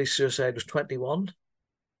age of police suicide was 21.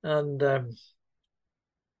 And,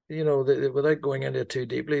 without going into it too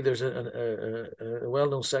deeply, there's a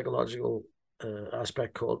well-known psychological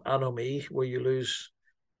aspect called anomie, where you lose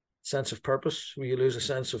sense of purpose, where you lose a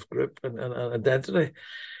sense of group and identity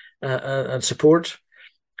and support.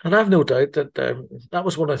 And I have no doubt that that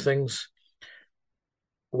was one of the things,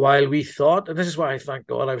 while we thought, and this is why I thank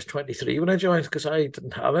God I was 23 when I joined, because I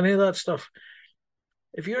didn't have any of that stuff.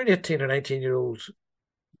 If you're an 18 or 19-year-old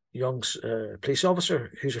young police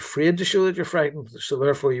officer who's afraid to show that you're frightened, so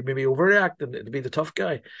therefore you maybe overreact and to be the tough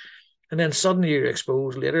guy, and then suddenly you're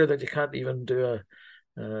exposed later that you can't even do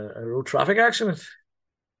a road traffic accident,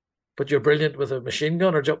 but you're brilliant with a machine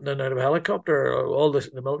gun or jumping in and out of a helicopter or all the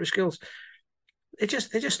military skills, they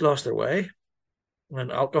just lost their way.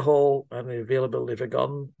 And alcohol and the availability of a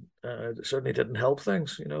gun certainly didn't help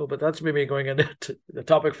things, but that's maybe going into the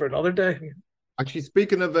topic for another day. Actually,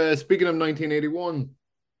 speaking of 1981,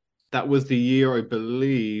 that was the year, I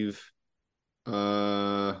believe.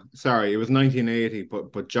 Sorry, it was 1980.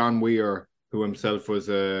 But John Weir, who himself was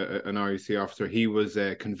an RUC officer, he was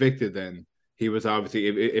convicted. Then he was obviously,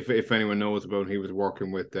 if anyone knows about him, he was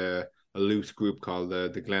working with a loose group called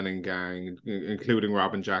the Glennon Gang, including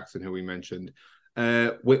Robin Jackson, who we mentioned.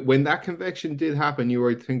 When that conviction did happen, you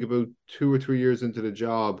were, I think, about 2 or 3 years into the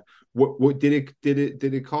job. What did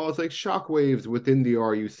it cause like shockwaves within the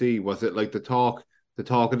RUC? Was it like the talk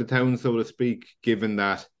of the town, so to speak, given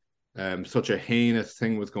that such a heinous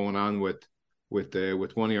thing was going on with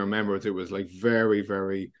one of your members? It was like very,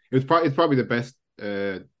 very. It's probably the best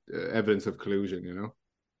evidence of collusion,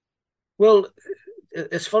 Well,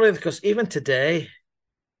 it's funny because even today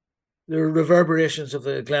there are reverberations of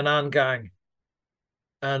the Glenanne gang.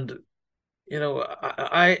 And,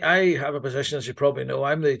 I have a position, as you probably know.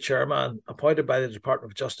 I'm the chairman appointed by the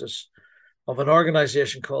Department of Justice of an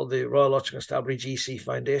organisation called the Royal Ulster Constabulary GC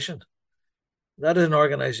Foundation. That is an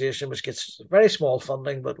organisation which gets very small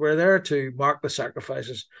funding, but we're there to mark the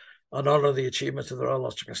sacrifices and honour the achievements of the Royal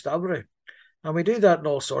Ulster Constabulary. And we do that in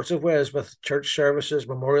all sorts of ways, with church services,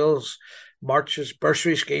 memorials, marches,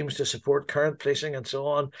 bursary schemes to support current policing and so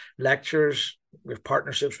on, lectures, we have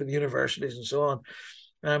partnerships with universities and so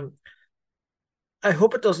on. I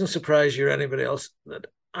hope it doesn't surprise you or anybody else that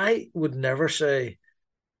I would never say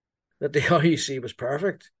that the RUC was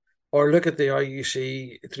perfect or look at the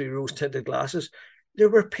RUC through rose-tinted glasses. There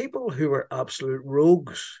were people who were absolute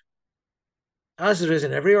rogues, as there is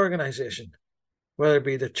in every organisation, whether it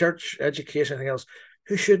be the church, education, anything else,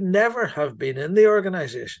 who should never have been in the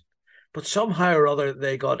organisation. But somehow or other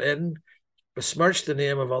they got in, besmirched the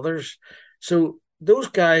name of others. So those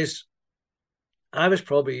guys, I was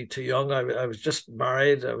probably too young. I was just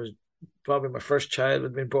married. I was probably my first child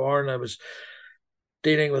had been born. I was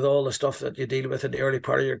dealing with all the stuff that you deal with in the early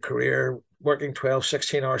part of your career, working 12,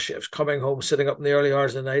 16-hour shifts, coming home, sitting up in the early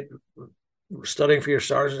hours of the night, studying for your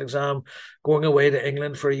sergeant exam, going away to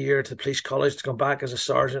England for a year to police college to come back as a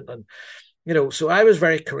sergeant. And, so I was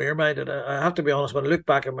very career minded. I have to be honest, when I look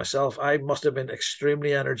back at myself, I must have been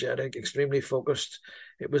extremely energetic, extremely focused.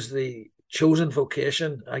 It was the chosen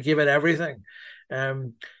vocation. I gave it everything.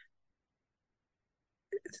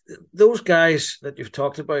 Those guys that you've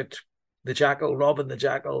talked about, the Jackal, Robin the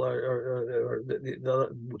Jackal, or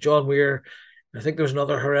the John Weir. I think there was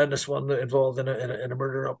another horrendous one involved in a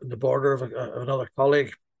murder up in the border of another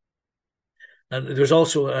colleague. And there was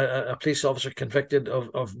also a police officer convicted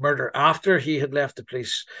of murder after he had left the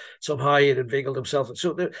police. Somehow he had inveigled himself.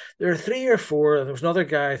 So there are 3 or 4. And there was another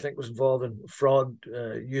guy I think was involved in fraud,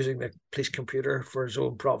 using the police computer for his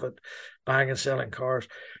own profit, buying and selling cars.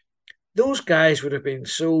 Those guys would have been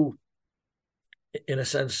so, in a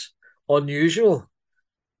sense, unusual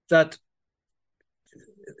that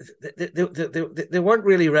they weren't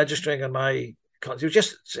really registering on my. They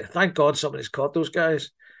just thank God somebody's caught those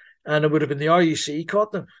guys. And it would have been the RUC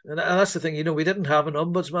caught them. And that's the thing, we didn't have an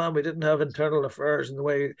ombudsman. We didn't have internal affairs in the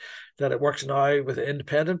way that it works now with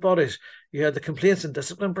independent bodies. You had the complaints and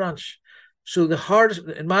discipline branch. So the hardest,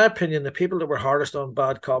 in my opinion, the people that were hardest on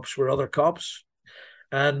bad cops were other cops.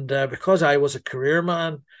 And because I was a career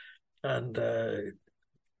man and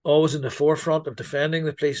always in the forefront of defending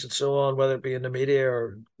the police and so on, whether it be in the media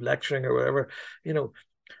or lecturing or whatever,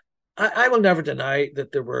 I will never deny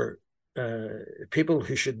that there were people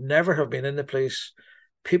who should never have been in the police,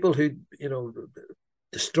 people who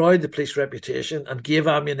destroyed the police reputation and gave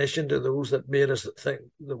ammunition to those that made us think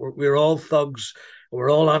that we're all thugs, or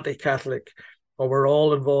we're all anti-Catholic, or we're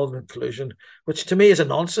all involved in collusion, which to me is a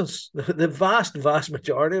nonsense. The vast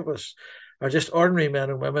majority of us are just ordinary men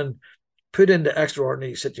and women put into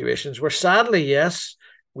extraordinary situations where, sadly, yes,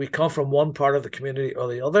 we come from one part of the community or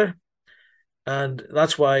the other. And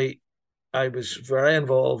that's why I was very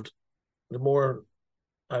involved, the more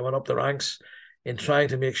I went up the ranks, in trying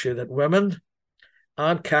to make sure that women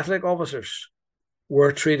and Catholic officers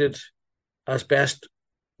were treated as best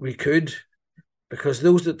we could, because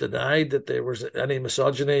those that denied that there was any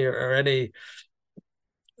misogyny or any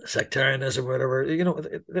sectarianism or whatever,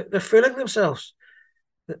 they're fooling themselves.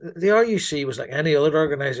 The RUC was like any other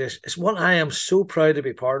organisation. It's one I am so proud to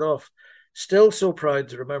be part of, still so proud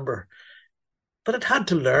to remember. But it had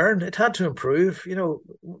to learn, it had to improve.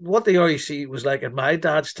 What the RUC was like in my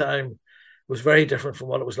dad's time was very different from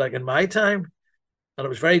what it was like in my time. And it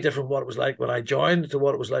was very different what it was like when I joined to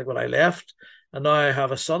what it was like when I left. And now I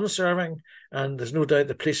have a son serving, and there's no doubt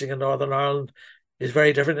the policing in Northern Ireland is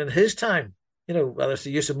very different in his time. Whether it's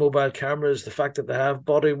the use of mobile cameras, the fact that they have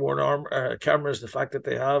body-worn cameras, the fact that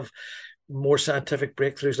they have more scientific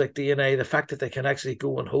breakthroughs like DNA, the fact that they can actually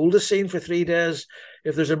go and hold a scene for 3 days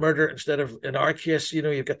if there's a murder, instead of, in our case,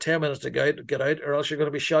 you've got 10 minutes to get out, or else you're going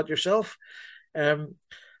to be shot yourself.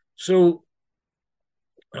 So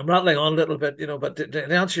I'm rattling on a little bit, but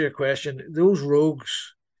to answer your question, those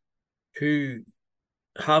rogues who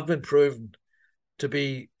have been proven to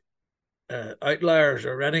be outliers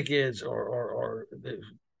or renegades or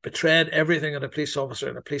betrayed everything that a police officer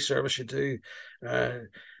and a police service should do,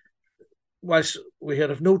 whilst we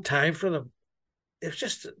had no time for them, it was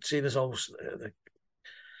just seen as almost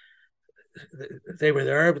they were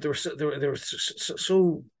there, but they were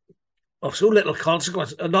so of so little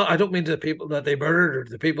consequence. I don't mean to the people that they murdered or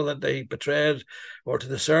the people that they betrayed or to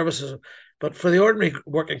the services, but for the ordinary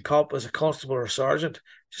working cop as a constable or a sergeant,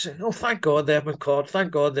 just saying, "Oh, thank God they've been caught.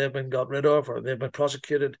 Thank God they've been got rid of, or they've been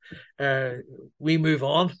prosecuted. We move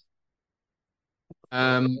on."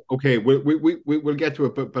 Okay, we'll get to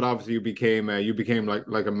it, but obviously you became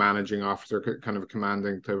like a managing officer, kind of a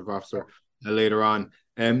commanding type of officer later on.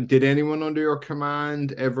 Did anyone under your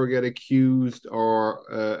command ever get accused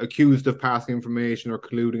of passing information or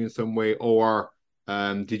colluding in some way, or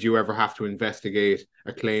did you ever have to investigate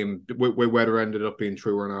a claim, whether it ended up being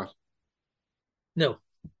true or not? No,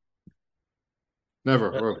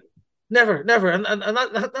 never. Never, and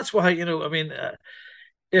that's why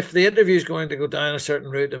if the interview is going to go down a certain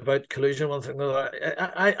route about collusion, one thing or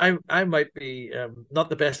another, I might be not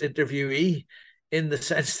the best interviewee, in the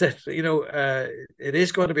sense that it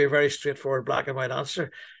is going to be a very straightforward black and white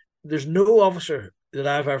answer. There's no officer that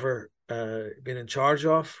I've ever been in charge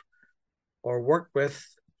of or worked with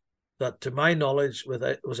that, to my knowledge,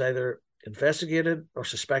 was either investigated or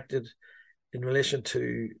suspected in relation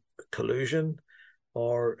to collusion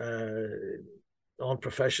or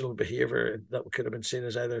unprofessional behaviour that could have been seen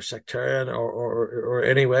as either sectarian or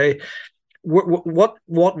any way. what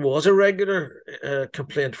was a regular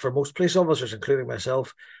complaint for most police officers, including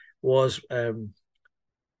myself, was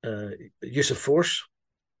use of force,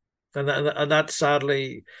 and that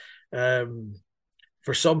sadly,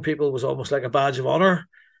 for some people, was almost like a badge of honor,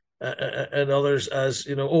 and others as,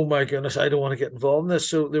 oh my goodness, I don't want to get involved in this.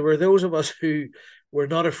 So there were those of us who were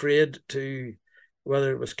not afraid to,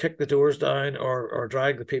 whether it was kick the doors down or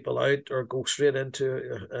drag the people out or go straight into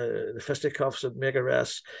the fisticuffs and make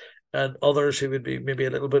arrests, and others who would be maybe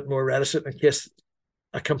a little bit more reticent in case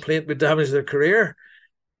a complaint would damage their career.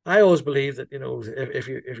 I always believe that, if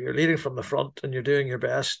you're leading from the front and you're doing your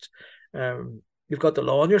best, you've got the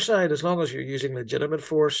law on your side, as long as you're using legitimate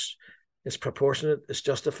force. It's proportionate, it's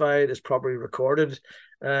justified, it's properly recorded.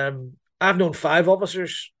 I've known 5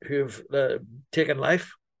 officers who've taken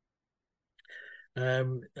life,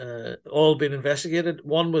 all been investigated.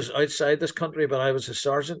 One was outside this country, but I was his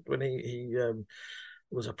sergeant when he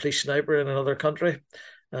was a police sniper in another country,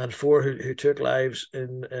 and 4 who took lives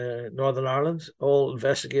in Northern Ireland, all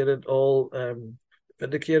investigated, all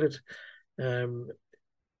vindicated,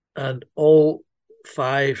 and all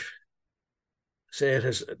 5 say it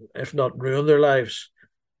has, if not ruined their lives,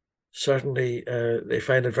 certainly they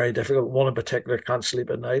find it very difficult. One in particular can't sleep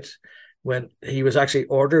at night, when he was actually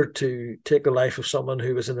ordered to take the life of someone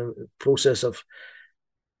who was in the process of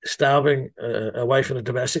stabbing a wife in a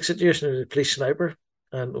domestic situation. He was a police sniper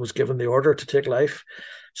and was given the order to take life.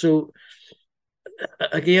 So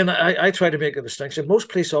again, I try to make a distinction. Most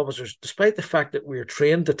police officers, despite the fact that we're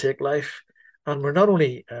trained to take life, and we're not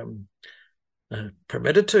only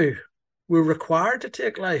permitted to, we're required to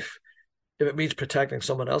take life if it means protecting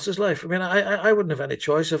someone else's life. I mean, I wouldn't have any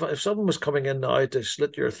choice. If someone was coming in now to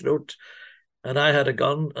slit your throat and I had a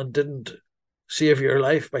gun and didn't save your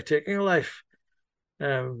life by taking a life,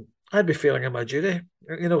 I'd be failing in my duty.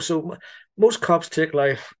 So most cops take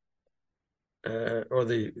life or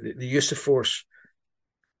the use of force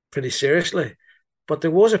pretty seriously. But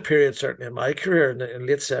there was a period, certainly in my career, in the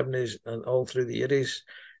late 70s and all through the 80s,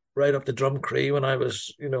 right up to Drumcree, when I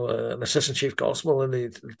was, an assistant chief constable in the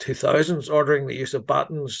 2000s, ordering the use of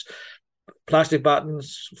batons, plastic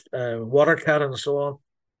batons, water cannon, and so on.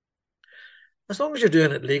 As long as you're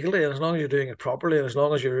doing it legally, and as long as you're doing it properly, and as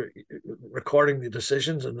long as you're recording the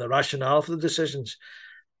decisions and the rationale for the decisions,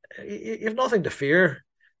 you have nothing to fear.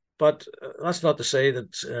 But that's not to say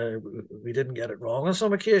that we didn't get it wrong on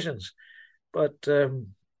some occasions. But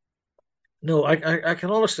no, I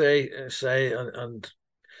can honestly say, and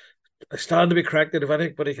I stand to be corrected if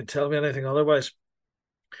anybody can tell me anything otherwise,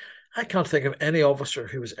 I can't think of any officer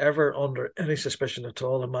who was ever under any suspicion at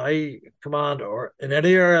all in my command or in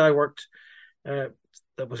any area I worked that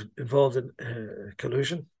was involved in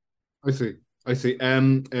collusion. I see.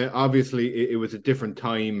 Obviously, it was a different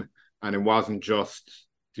time, and it wasn't just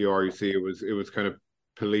the RUC. It was kind of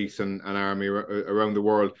police and army around the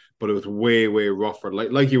world, but it was way rougher.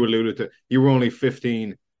 Like you alluded to, you were only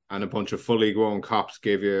 15. And a bunch of fully grown cops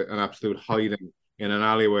gave you an absolute hiding in an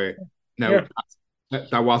alleyway. Now,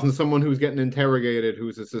 that wasn't someone who was getting interrogated, who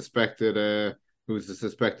was a suspected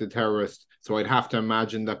terrorist. So I'd have to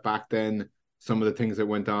imagine that back then, some of the things that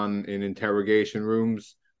went on in interrogation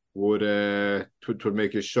rooms would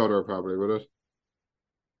make you shudder, probably, would it?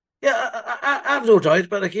 Yeah, I have no doubt.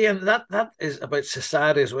 But again, that is about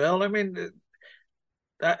society as well. I mean,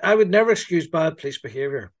 I would never excuse bad police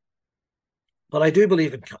behaviour. But I do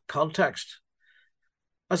believe in context.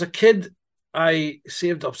 As a kid, I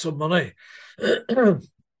saved up some money and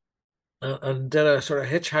did a sort of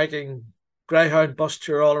hitchhiking Greyhound bus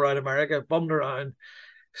tour all around America, bummed around,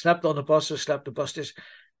 slept on the buses, slept the bus station.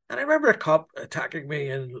 And I remember a cop attacking me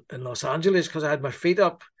in Los Angeles because I had my feet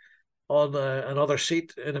up on another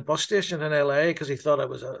seat in a bus station in LA because he thought I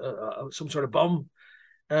was some sort of bum.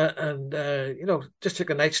 And just took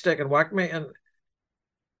a nightstick and whacked me. And,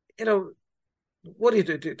 what do you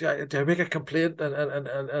do? Do I make a complaint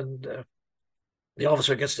and the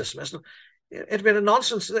officer gets dismissed? It'd been a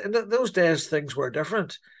nonsense. In those days, things were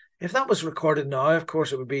different. If that was recorded now, of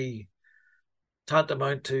course, it would be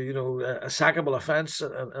tantamount to a sackable offence,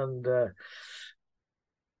 and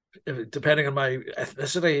depending on my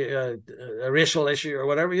ethnicity, a racial issue or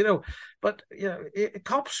whatever. But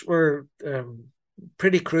cops were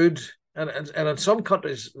pretty crude, and in some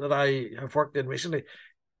countries that I have worked in recently,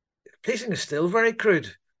 policing is still very crude.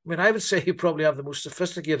 I mean, I would say you probably have the most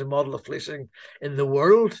sophisticated model of policing in the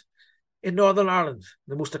world in Northern Ireland,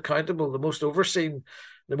 the most accountable, the most overseen,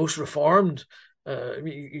 the most reformed.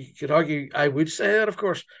 You could argue, I would say that, of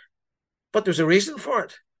course, but there's a reason for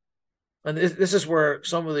it. And this is where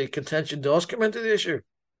some of the contention does come into the issue.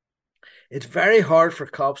 It's very hard for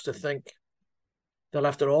cops to think that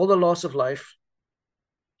after all the loss of life,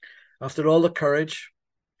 after all the courage,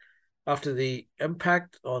 after the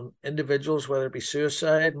impact on individuals, whether it be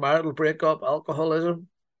suicide, marital breakup, alcoholism,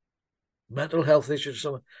 mental health issues,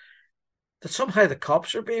 that somehow the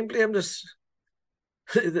cops are being blamed as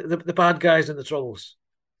the bad guys in the troubles.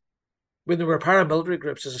 When there were paramilitary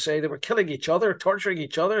groups, as I say, they were killing each other, torturing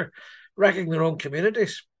each other, wrecking their own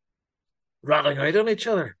communities, ratting out on each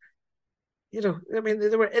other. You know, I mean,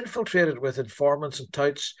 they were infiltrated with informants and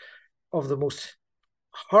touts of the most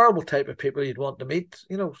horrible type of people you'd want to meet,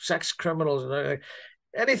 you know, sex criminals and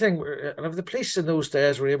anything. And if the police in those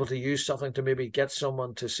days were able to use something to maybe get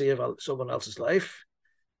someone to save someone else's life,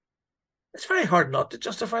 it's very hard not to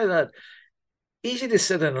justify that. Easy to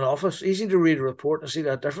sit in an office, easy to read a report and see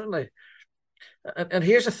that differently. And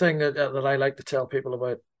here's the thing that I like to tell people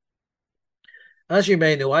about. As you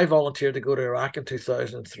may know, I volunteered to go to Iraq in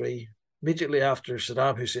 2003. Immediately after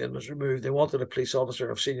Saddam Hussein was removed, they wanted a police officer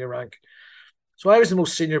of senior rank. So I was the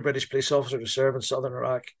most senior British police officer to serve in southern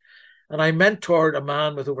Iraq. And I mentored a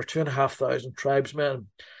man with over 2,500 tribesmen,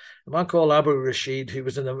 a man called Abu Rashid, who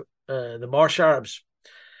was in the Marsh Arabs.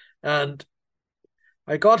 And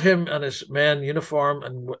I got him and his men uniform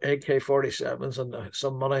and AK-47s and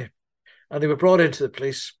some money. And they were brought into the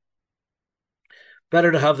police.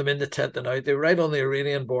 Better to have them in the tent than out. They were right on the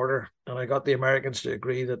Iranian border. And I got the Americans to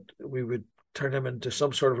agree that we would turn them into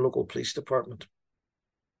some sort of local police department.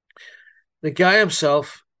 The guy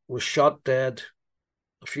himself was shot dead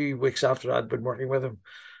a few weeks after I'd been working with him.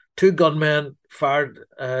 Two gunmen fired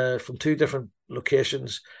from two different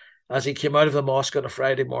locations as he came out of the mosque on a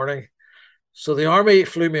Friday morning. So the army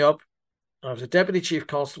flew me up. I was a deputy chief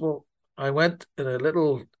constable. I went in a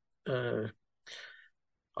little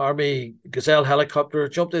army Gazelle helicopter,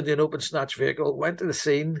 jumped into an open snatch vehicle, went to the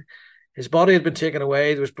scene. His body had been taken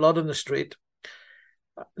away. There was blood in the street.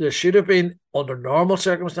 There should have been, under normal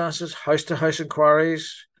circumstances, house-to-house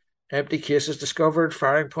inquiries, empty cases discovered,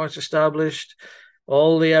 firing points established,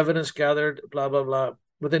 all the evidence gathered, blah, blah, blah.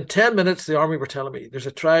 Within 10 minutes, the army were telling me, there's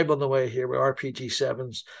a tribe on the way here with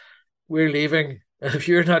RPG-7s. We're leaving. And if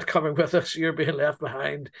you're not coming with us, you're being left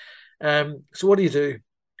behind. So what do you do?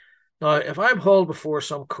 Now, if I'm hauled before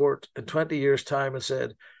some court in 20 years' time and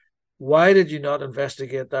said, why did you not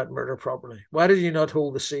investigate that murder properly? Why did you not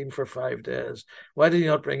hold the scene for 5 days? Why did you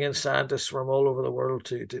not bring in scientists from all over the world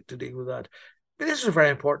to deal with that? I mean, this is a very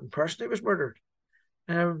important person who was murdered.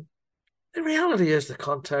 The reality is the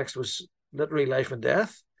context was literally life and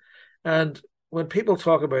death. And when people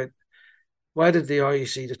talk about why did the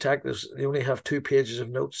RUC detectives, they only have 2 pages of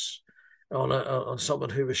notes on someone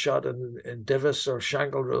who was shot in Divis or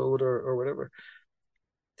Shankill Road or whatever,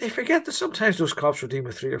 they forget that sometimes those cops were dealing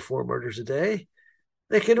with 3 or 4 murders a day.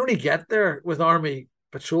 They can only get there with army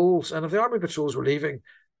patrols. And if the army patrols were leaving,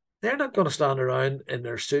 they're not going to stand around in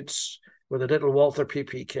their suits with a little Walther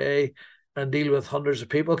PPK and deal with hundreds of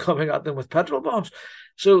people coming at them with petrol bombs.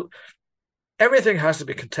 So everything has to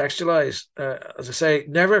be contextualized. As I say,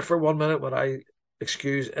 never for 1 minute would I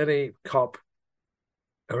excuse any cop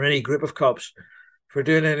or any group of cops for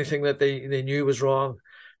doing anything that they knew was wrong.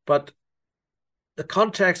 But the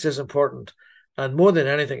context is important. And more than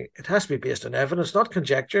anything, it has to be based on evidence, not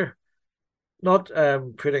conjecture, not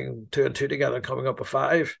putting 2 and 2 together and coming up with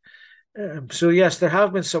 5. So, yes, there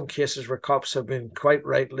have been some cases where cops have been quite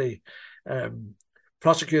rightly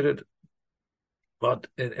prosecuted. But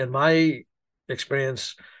in my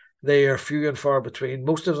experience, they are few and far between.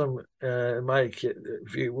 Most of them, in my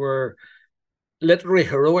view, were literally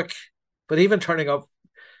heroic. But even turning up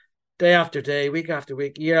day after day, week after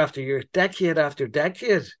week, year after year, decade after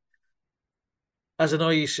decade as an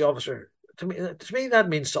IUC officer, to me that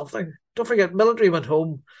means something. Don't forget, military went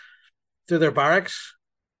home to their barracks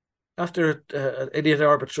after an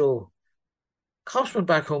 88-hour patrol. Cops went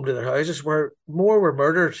back home to their houses where more were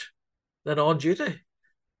murdered than on duty.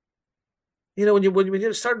 You know, when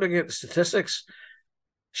you start looking at the statistics,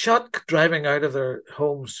 shot driving out of their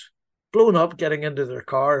homes, blown up getting into their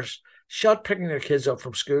cars, shot picking their kids up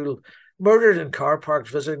from school, murdered in car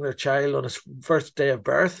parks visiting their child on his first day of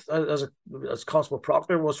birth, as Constable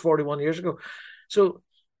Proctor was 41 years ago. So,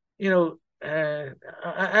 you know, I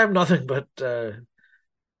have nothing but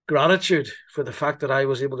gratitude for the fact that I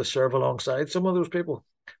was able to serve alongside some of those people.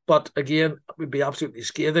 But again, we'd be absolutely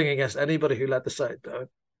scathing against anybody who let the side down.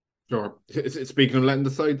 Sure. Speaking of letting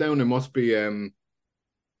the side down, it must be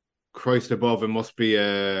Christ above. It must be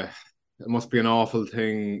an awful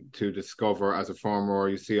thing to discover as a former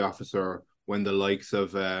RUC officer when the likes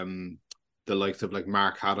of like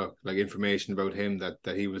Mark Haddock, like information about him that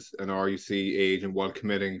he was an RUC agent while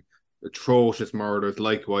committing atrocious murders.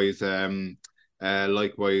 Likewise,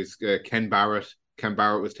 Ken Barrett, Ken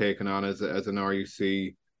Barrett was taken on as an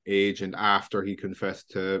RUC agent after he confessed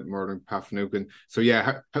to murdering Pat Finucane. So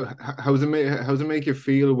yeah, how does it make you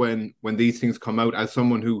feel when these things come out as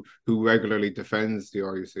someone who regularly defends the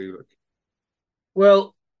RUC? Like,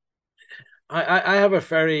 Well, I have a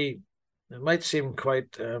very, it might seem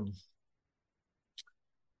quite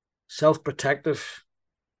self-protective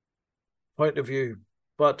point of view,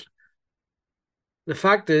 but the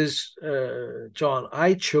fact is, John,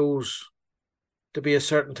 I chose to be a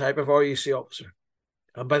certain type of RUC officer.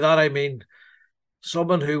 And by that I mean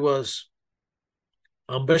someone who was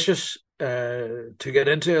ambitious to get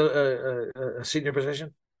into a senior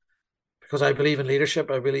position, because I believe in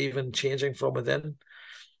leadership. I believe in changing from within.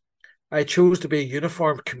 I chose to be a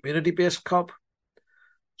uniformed community-based cop.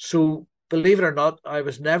 So believe it or not, I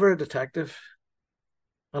was never a detective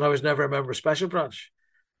and I was never a member of special branch.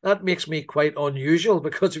 That makes me quite unusual,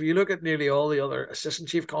 because if you look at nearly all the other assistant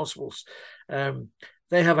chief constables,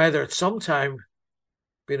 they have either at some time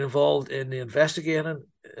been involved in the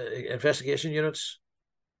investigation units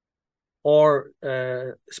or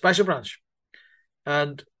special branch.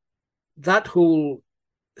 And that whole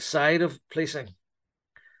side of policing,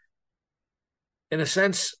 in a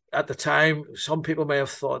sense, at the time, some people may have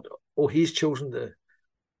thought, oh, he's chosen the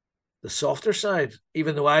softer side,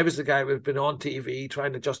 even though I was the guy who'd been on TV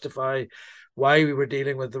trying to justify why we were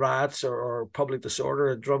dealing with riots or public disorder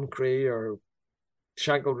at Drumcree or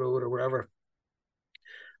Shankill Road or wherever.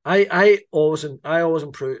 I always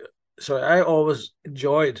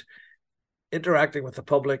enjoyed interacting with the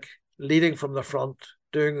public, leading from the front,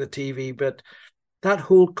 doing the TV bit. That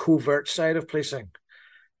whole covert side of policing,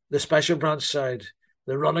 the special branch side,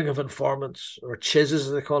 the running of informants, or CHIS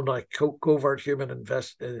as they call them, like covert human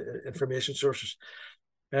information sources.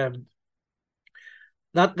 That's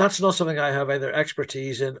not something I have either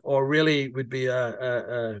expertise in or really would be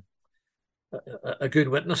a good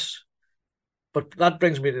witness. But that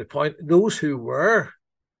brings me to the point, those who were,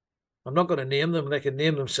 I'm not going to name them, they can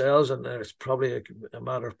name themselves, and it's probably a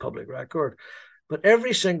matter of public record, but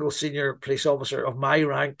every single senior police officer of my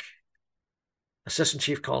rank, assistant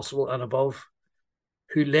chief constable and above,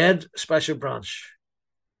 who led special branch,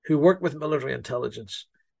 who worked with military intelligence,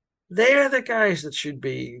 they're the guys that should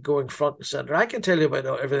be going front and center. I can tell you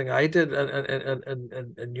about everything I did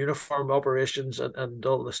and uniform operations and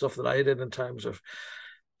all the stuff that I did in terms of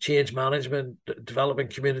change management, developing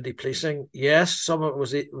community policing. Yes, some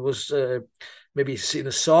of it was maybe seen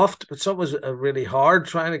as soft, but some was really hard,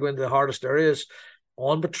 trying to go into the hardest areas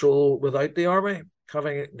on patrol without the army,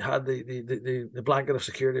 having had the blanket of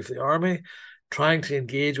security of the army, trying to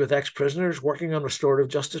engage with ex-prisoners, working on restorative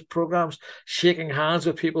justice programs, shaking hands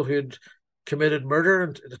with people who'd committed murder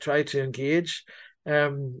and to try to engage. I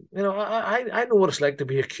know what it's like to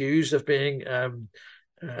be accused of being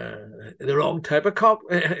the wrong type of cop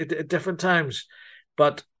at different times.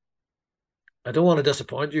 But I don't want to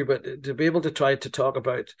disappoint you, but to be able to try to talk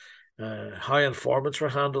about how informants were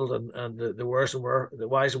handled and the whys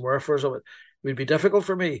and wherefores of it would be difficult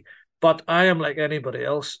for me. But I am like anybody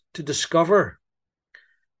else to discover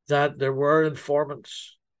that there were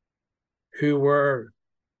informants who were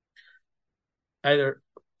either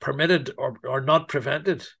permitted or not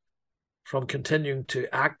prevented from continuing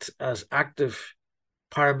to act as active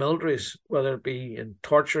paramilitaries, whether it be in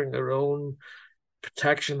torturing their own,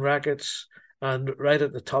 protection rackets, and right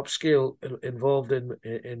at the top scale involved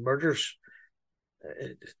in murders.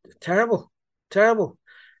 Terrible, terrible.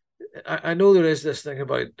 I know there is this thing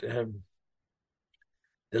about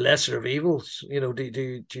the lesser of evils.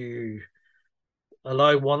 Do you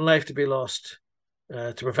allow one life to be lost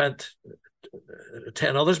to prevent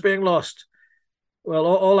 10 others being lost? Well,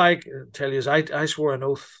 all I can tell you is I swore an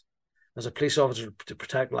oath as a police officer to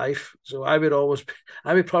protect life. So I would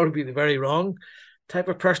probably be the very wrong type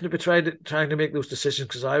of person to be trying to make those decisions,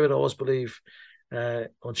 because I would always believe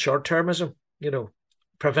on short-termism,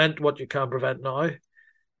 prevent what you can prevent now,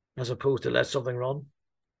 as opposed to let something run.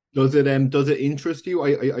 Does it interest you?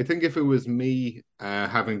 I think if it was me,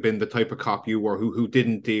 having been the type of cop you were, who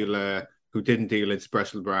didn't deal in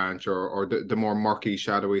special branch or the more murky,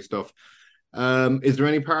 shadowy stuff, is there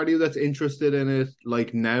any part of you that's interested in it,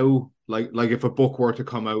 like now, like if a book were to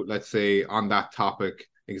come out, let's say, on that topic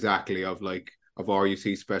exactly of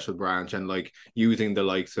RUC special branch and like using the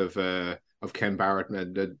likes of Ken Barrett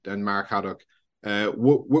and Mark Haddock?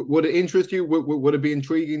 Would it interest you? Would it be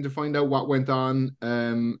intriguing to find out what went on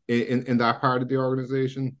in that part of the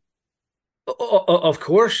organization? Of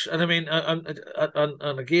course, and I mean,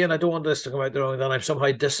 and again, I don't want this to come out the wrong that I'm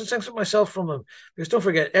somehow distancing myself from them, because don't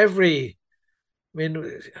forget, I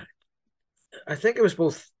mean, I think it was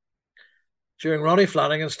both during Ronnie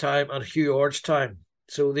Flanagan's time and Hugh Ord's time.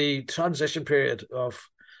 So the transition period of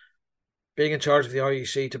being in charge of the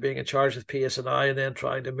RUC to being in charge of PSNI and then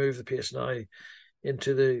trying to move the PSNI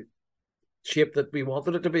into the shape that we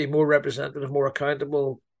wanted it to be, more representative, more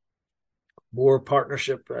accountable, more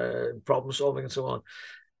partnership, problem solving, and so on.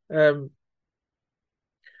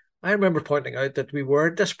 I remember pointing out that we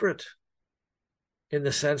were disparate in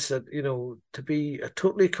the sense that, to be a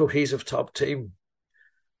totally cohesive top team,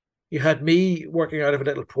 you had me working out of a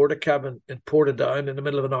little porta cabin in Portadown in the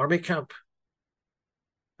middle of an army camp.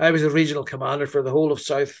 I was a regional commander for the whole of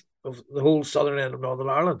the whole southern end of Northern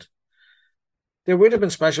Ireland. There would have been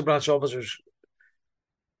special branch officers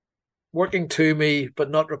working to me, but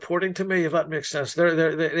not reporting to me, if that makes sense. They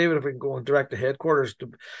would have been going direct to headquarters,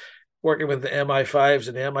 working with the MI5s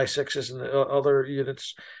and the MI6s and the other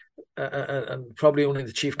units, and probably only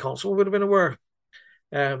the chief constable would have been aware.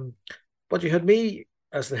 But you had me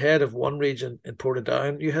as the head of one region in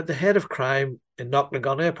Portadown. You had the head of crime in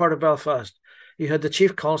Knocknagunny, a part of Belfast. You had the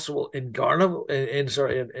chief constable in Garnham,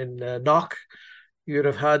 in Knock. You would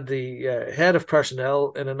have had the head of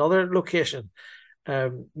personnel in another location.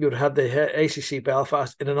 You would have had the ACC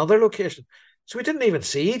Belfast in another location. So we didn't even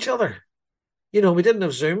see each other. We didn't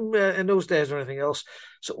have Zoom in those days or anything else.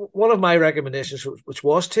 So one of my recommendations, which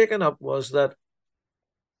was taken up, was that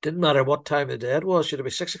didn't matter what time of the day it was. Should it be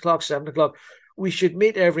 6 o'clock, 7 o'clock? We should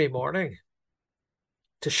meet every morning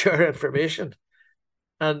to share information.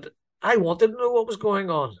 And I wanted to know what was going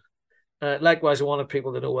on. Likewise, I wanted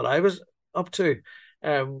people to know what I was up to.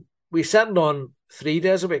 We sat on 3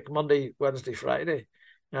 days a week, Monday, Wednesday, Friday.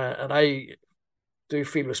 And I do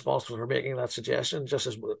feel responsible for making that suggestion, just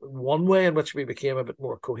as one way in which we became a bit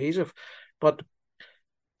more cohesive. But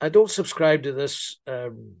I don't subscribe to this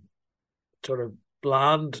sort of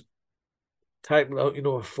bland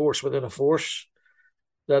title, a force within a force,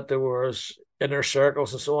 that there was inner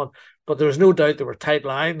circles and so on. But there was no doubt there were tight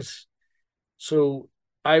lines. So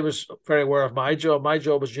I was very aware of my job. My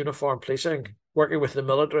job was uniform policing, working with the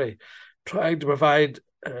military, trying to provide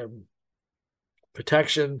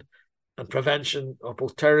protection and prevention of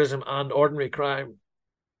both terrorism and ordinary crime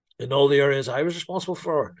in all the areas I was responsible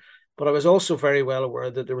for. But I was also very well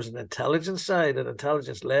aware that there was an intelligence side, an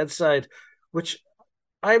intelligence-led side, which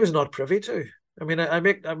I was not privy to. I mean, I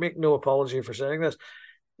make no apology for saying this.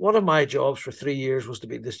 One of my jobs for 3 years was to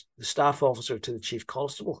be the staff officer to the chief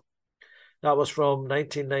constable. That was from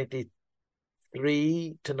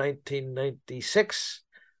 1993 to 1996.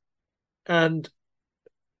 And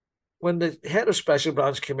when the head of special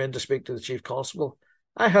branch came in to speak to the chief constable,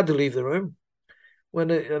 I had to leave the room. When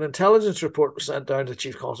an intelligence report was sent down to the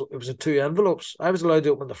chief constable, it was in 2 envelopes. I was allowed to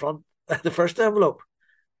open the first envelope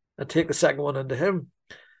and take the second one into him.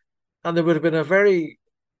 And there would have been a very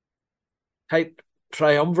tight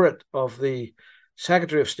triumvirate of the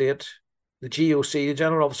Secretary of State, the GOC, the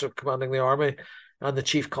General Officer commanding the Army, and the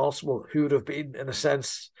Chief Constable, who would have been, in a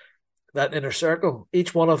sense, that inner circle.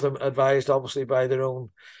 Each one of them advised, obviously, by their own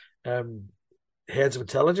heads of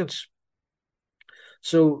intelligence.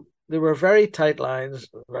 So there were very tight lines,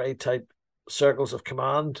 very tight circles of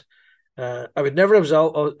command. I would never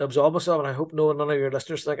absolve myself, and I hope none of your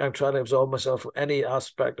listeners think I'm trying to absolve myself from any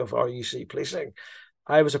aspect of RUC policing.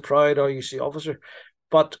 I was a proud RUC officer,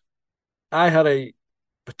 but I had a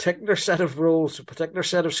particular set of roles, a particular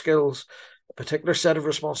set of skills, a particular set of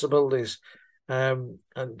responsibilities. And,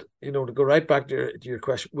 to go right back to your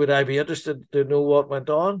question, would I be interested to know what went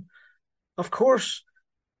on? Of course.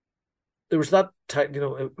 There was that type,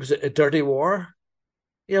 it was a dirty war.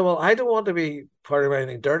 Yeah, well, I don't want to be part of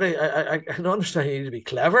anything dirty. I can understand you need to be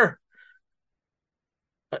clever.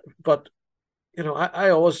 But, I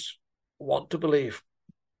always want to believe,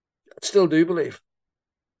 still do believe,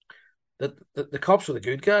 that the cops were the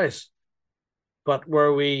good guys. But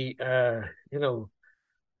were we,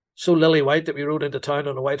 so lily white that we rode into town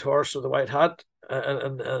on a white horse with a white hat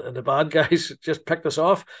and the bad guys just picked us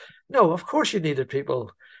off? No, of course you needed people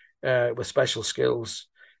with special skills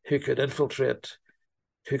who could infiltrate,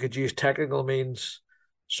 who could use technical means,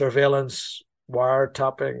 surveillance,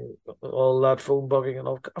 wiretapping, all that, phone bugging, and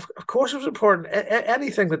all. Of course, it was important.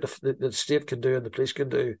 Anything that the state can do and the police can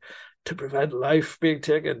do to prevent life being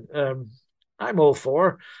taken, I'm all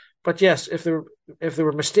for. But yes, if there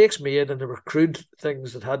were mistakes made and there were crude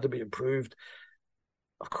things that had to be improved,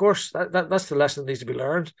 of course, that's the lesson that needs to be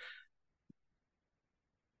learned.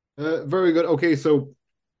 Very good. Okay, so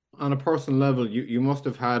on a personal level, you must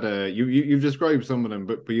have had you've described some of them,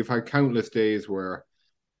 but you've had countless days where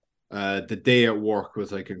the day at work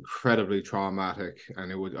was like incredibly traumatic,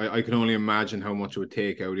 and I can only imagine how much it would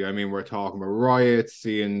take out of you. I mean, we're talking about riots,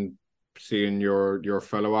 seeing seeing your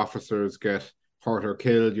fellow officers get hurt or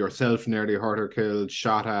killed, yourself nearly hurt or killed,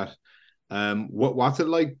 shot at. What's it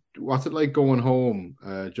like? What's it like going home?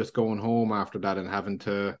 Just going home after that and having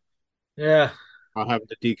to Yeah. not having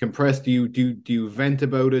to decompress. Do you vent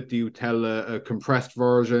about it? Do you tell a compressed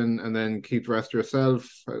version and then keep the rest yourself?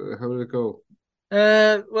 How did it go?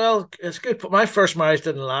 Well, it's good. But my first marriage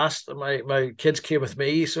didn't last. My kids came with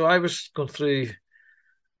me, so I was going through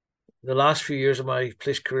the last few years of my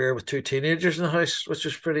police career with two teenagers in the house, which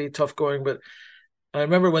was pretty tough going. But I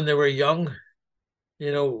remember when they were young,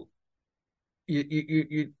 you know,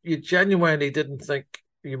 you genuinely didn't think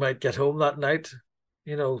you might get home that night.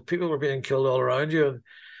 You know, people were being killed all around you, and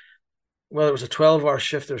whether it was a 12-hour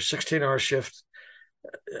shift or a 16-hour shift,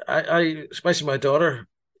 especially my daughter,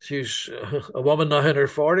 she's a woman now in her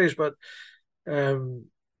 40s, but um,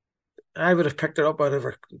 I would have picked her up out of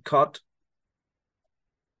her cot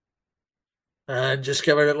and just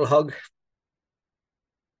give her a little hug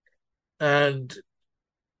and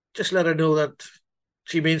just let her know that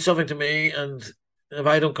she means something to me. And if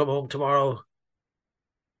I don't come home tomorrow,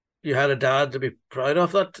 you had a dad to be proud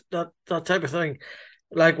of. That type of thing.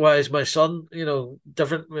 Likewise, my son,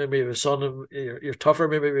 different. Maybe with son, you're tougher,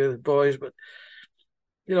 maybe with boys, but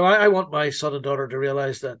I want my son and daughter to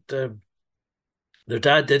realize that their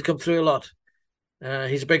dad did come through a lot.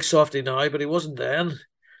 He's a big softy now, but he wasn't then.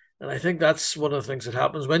 And I think that's one of the things that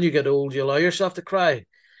happens when you get old. You allow yourself to cry.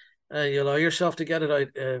 You allow yourself to get it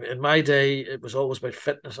out. In my day, it was always about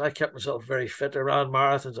fitness. I kept myself very fit. I ran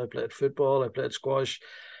marathons. I played football. I played squash.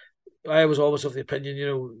 I was always of the opinion,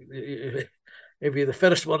 if you're the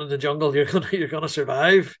fittest one in the jungle, you're gonna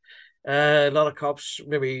survive. A lot of cops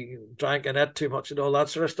maybe drank and ate too much and all that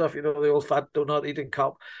sort of stuff. The old fat donut eating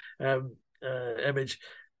cop image.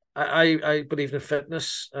 I believed in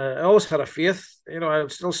fitness. I always had a faith. I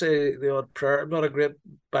would still say the odd prayer. I'm not a great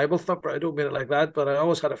Bible thumper. I don't mean it like that, but I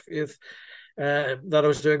always had a faith that I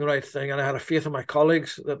was doing the right thing, and I had a faith in my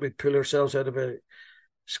colleagues that we'd pull ourselves out of a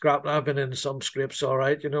scrap. I've been in some scrapes, all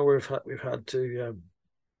right. We've had to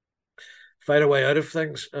fight our way out of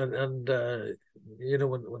things, and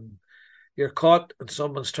when you're caught and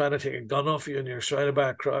someone's trying to take a gun off you and you're surrounded by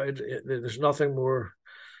a crowd, there's nothing more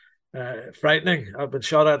frightening. I've been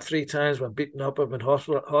shot at 3 times, been beaten up, I've been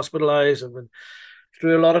hospitalized, I've been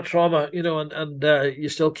through a lot of trauma, and you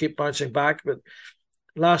still keep bouncing back. But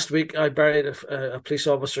last week I buried a police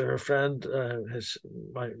officer, a friend,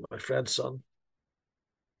 my friend's son,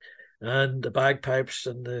 and the bagpipes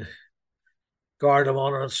and the guard of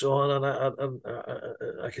honor and so on, and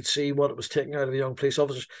I could see what it was taking out of the young police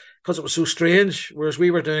officers because it was so strange. Whereas we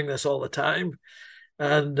were doing this all the time,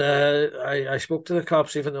 and I spoke to the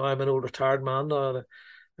cops, even though I'm an old retired man now. And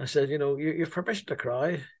I said, you have permission to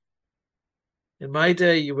cry. In my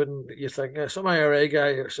day, you think some IRA guy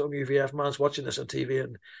or some UVF man's watching this on TV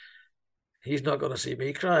and he's not going to see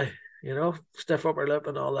me cry, stiff upper lip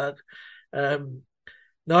and all that.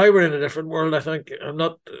 Now we're in a different world. I think I'm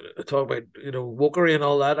not talking about wokery and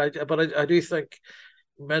all that. But I do think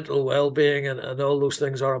mental well-being and all those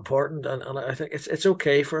things are important. And I think it's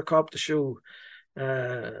okay for a cop to show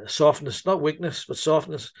softness, not weakness, but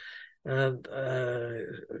softness. And I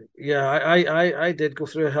did go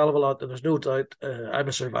through a hell of a lot, and there's no doubt I'm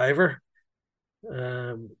a survivor.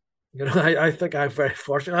 I think I'm very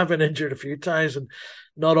fortunate. I've been injured a few times, and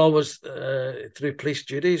not always through police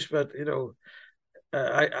duties, but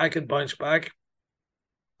I can bounce back.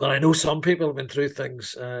 But I know some people have been through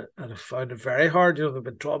things and have found it very hard. They've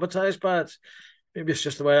been traumatized by it. Maybe it's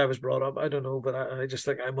just the way I was brought up. I don't know, but I just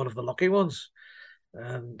think I'm one of the lucky ones.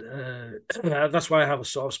 And that's why I have a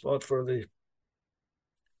soft spot for the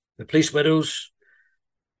police widows,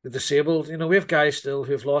 the disabled. We have guys still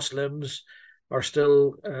who have lost limbs, are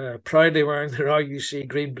still proudly wearing their RUC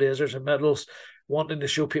green blazers and medals, wanting to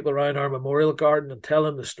show people around our memorial garden and tell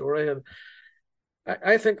them the story. And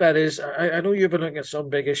I think that is, I know you've been looking at some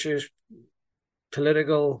big issues,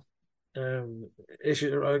 political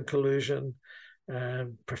issues around collusion,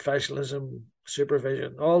 professionalism,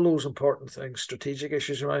 supervision, all those important things, strategic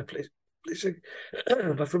issues around policing.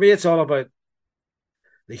 But for me, it's all about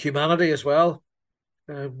the humanity as well.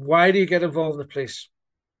 Why do you get involved in the police?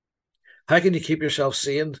 How can you keep yourself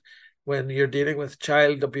sane when you're dealing with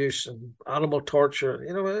child abuse and animal torture?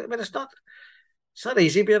 It's not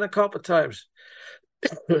easy being a cop at times.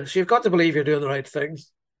 So you've got to believe you're doing the right thing.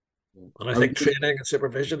 And I think training and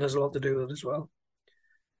supervision has a lot to do with it as well.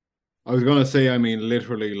 I was gonna say, I mean,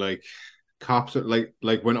 literally, like cops are like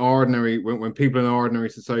when people in ordinary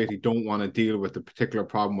society don't want to deal with the particular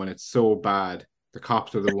problem when it's so bad, the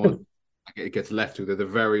cops are the one it gets left to. They're the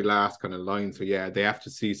very last kind of line. So yeah, they have to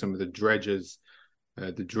see some of the dredges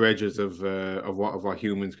the dredges of what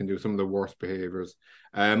humans can do, some of the worst behaviors.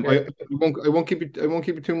 Yeah. I won't keep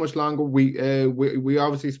you too much longer. We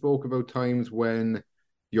obviously spoke about times when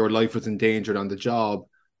your life was endangered on the job,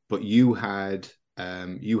 but you had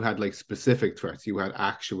like specific threats. You had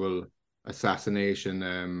actual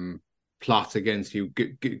assassination plots against you,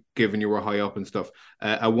 given you were high up and stuff.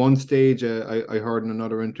 At one stage, I heard in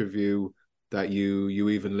another interview that you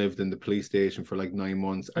even lived in the police station for like 9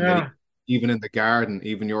 months, and then Yeah. even in the garden,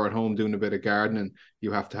 even you're at home doing a bit of gardening,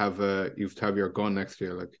 you have to have your gun next to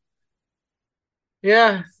you, like.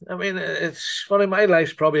 Yeah. I mean, it's funny. My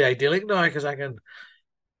life's probably idyllic now because I can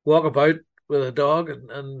walk about with a dog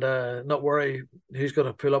and not worry who's going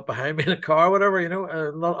to pull up behind me in a car, or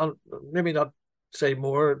whatever. Not maybe not say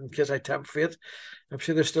more in case I tempt fate. I'm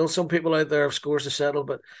sure there's still some people out there have scores to settle,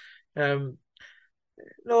 but um,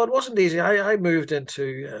 no, it wasn't easy. I moved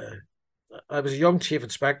into. I was a young chief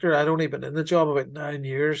inspector. I'd only been in the job about 9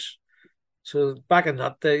 years. So back in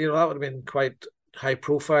that day, that would have been quite high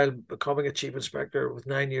profile, becoming a chief inspector with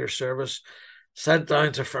 9 years service, sent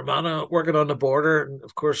down to Fermanagh, working on the border. And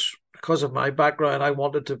of course, because of my background, I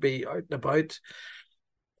wanted to be out and about,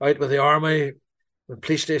 out with the army, the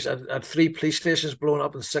police station. I had 3 police stations blown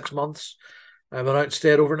up in 6 months. I went out and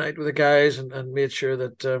stayed overnight with the guys and made sure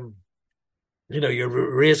that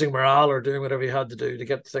you're raising morale or doing whatever you had to do to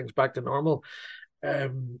get things back to normal.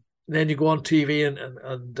 Then you go on TV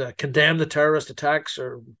and condemn the terrorist attacks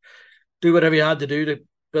or do whatever you had to do to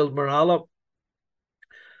build morale up.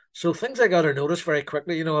 So things I got to notice very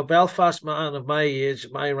quickly. A Belfast man of my age,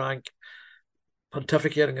 my rank,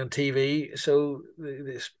 pontificating on TV. So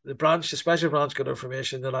the special branch got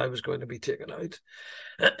information that I was going to be taken out.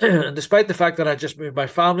 And despite the fact that I just moved my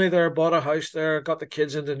family there, bought a house there, got the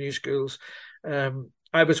kids into new schools,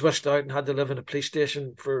 I was whisked out and had to live in a police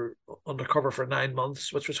station for undercover for 9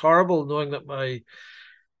 months, which was horrible, knowing that my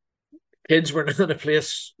kids were in a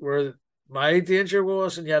place where my danger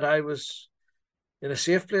was, and yet I was in a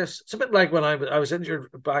safe place. It's a bit like when I was injured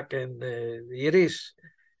back in the 80s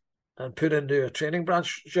and put into a training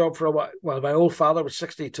branch job for a while. Well, my old father was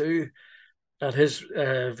 62 and his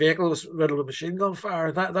vehicle was riddled with machine gun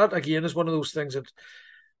fire. That again is one of those things that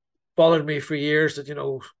bothered me for years,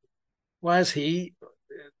 that, why is he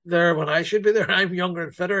there when I should be there? I'm younger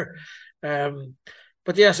and fitter.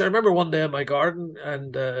 But yes, I remember one day in my garden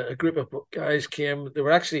and a group of guys came. They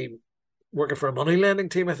were actually working for a money lending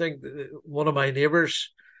team, I think. One of my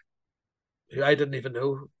neighbours, who I didn't even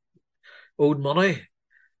know, owed money,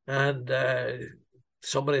 and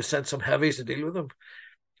somebody sent some heavies to deal with them,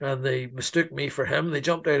 and they mistook me for him. They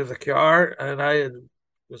jumped out of the car, and I had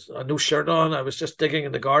no shirt on. I was just digging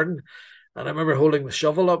in the garden, and I remember holding the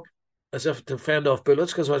shovel up as if to fend off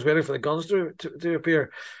bullets because I was waiting for the guns to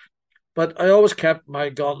appear. But I always kept my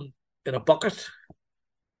gun in a bucket.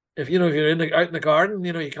 If you're out in the garden,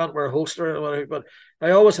 you can't wear a holster or whatever. But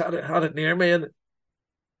I always had it near me, and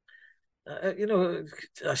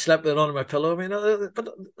I slept with it under my pillow. I mean, but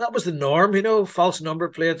that was the norm. False number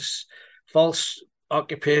plates, false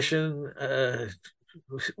occupation,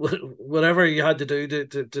 whatever you had to do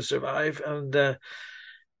to survive. And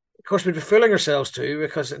of course, we'd be fooling ourselves too,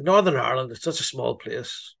 because in Northern Ireland, it's such a small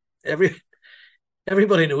place.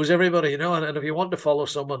 Everybody knows everybody, and if you want to follow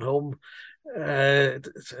someone home,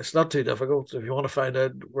 it's not too difficult if you want to find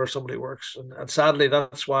out where somebody works. And sadly,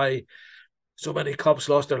 that's why so many cops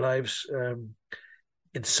lost their lives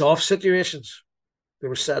in soft situations. They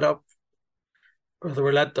were set up or they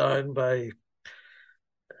were let down by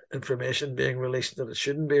information being released that it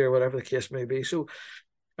shouldn't be, or whatever the case may be. So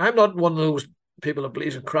I'm not one of those people that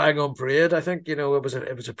believes in crying on parade. I think, it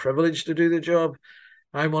was a privilege to do the job.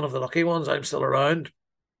 I'm one of the lucky ones. I'm still around.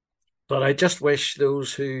 But I just wish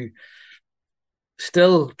those who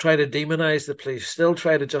still try to demonize the police, still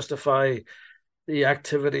try to justify the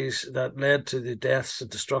activities that led to the deaths and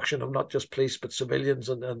destruction of not just police but civilians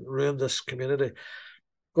and ruined this community.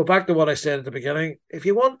 Go back to what I said at the beginning. If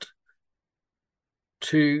you want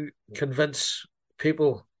to convince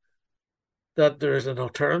people that there is an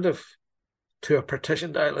alternative to a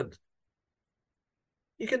partitioned island,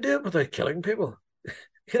 you can do it without killing people.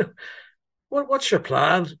 What's your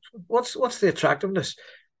plan? What's the attractiveness?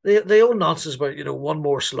 The old nonsense about one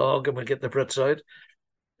more slog and we'll get the Brits out.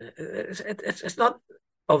 It's not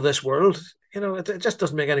of this world. It just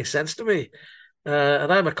doesn't make any sense to me.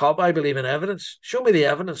 And I'm a cop. I believe in evidence. Show me the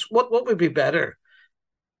evidence. What would be better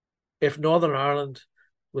if Northern Ireland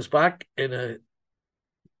was back in a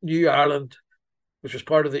new Ireland, which was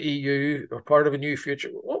part of the EU or part of a new future?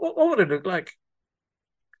 What would it look like?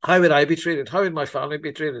 How would I be treated? How would my family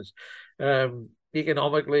be treated?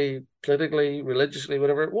 Economically, politically, religiously,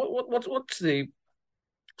 whatever. What's the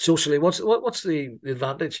socially. What's the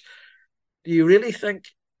advantage? Do you really think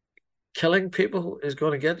killing people is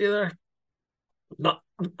going to get you there? Not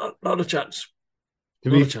a chance.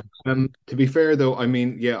 Not a chance. To be fair though, I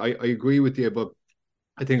mean, yeah, I agree with you, but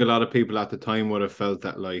I think a lot of people at the time would have felt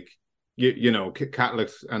that like you know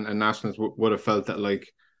Catholics and nationalists would have felt that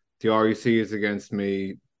like the RUC is against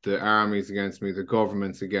me, the army's against me, the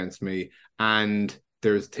government's against me, and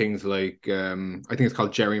there's things like I think it's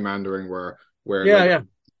called gerrymandering where Yeah, yeah.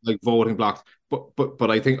 like voting blocks.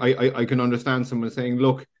 But I think I can understand someone saying,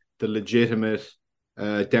 look, the legitimate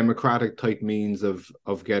democratic type means of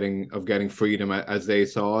getting freedom as they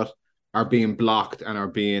saw it are being blocked and are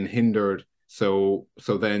being hindered. So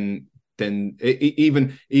then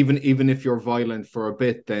even if you're violent for a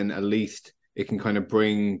bit, then at least it can kind of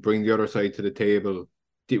bring the other side to the table.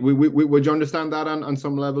 Would you understand that on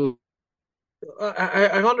some level?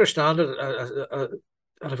 I understand it.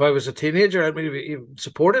 And if I was a teenager, I'd maybe even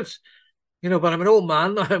support it. But I'm an old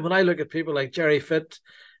man now. When I look at people like Jerry Fitt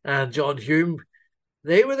and John Hume,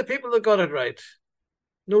 they were the people that got it right.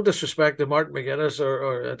 No disrespect to Martin McGuinness,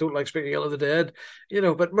 or I don't like speaking ill of the dead,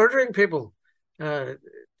 but murdering people, well,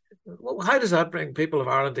 how does that bring people of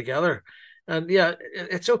Ireland together? And yeah,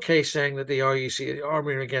 it's okay saying that the RUC, the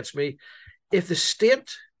army, are against me. If the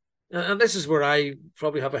state, and this is where I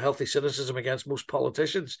probably have a healthy cynicism against most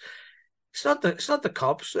politicians, it's not the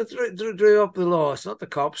cops that drew up the law. It's not the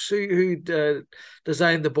cops who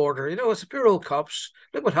designed the border. It's the poor old cops.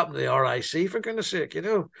 Look what happened to the RIC, for goodness sake.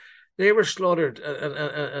 They were slaughtered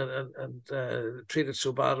and treated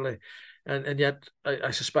so badly, and yet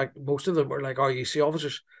I suspect most of them were like RUC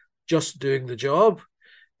officers, just doing the job.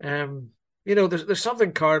 There's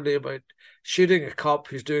something cowardly about shooting a cop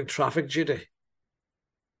who's doing traffic duty,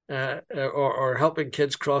 or helping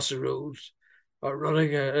kids cross the road, or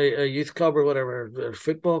running a youth club or whatever, a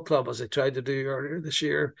football club, as they tried to do earlier this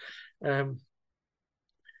year.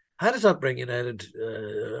 How does that bring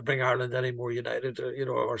Ireland any more united,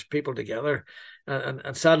 or people together?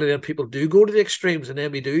 And sadly, then people do go to the extremes, and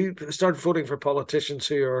then we do start voting for politicians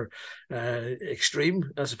who are extreme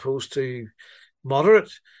as opposed to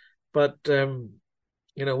moderate. But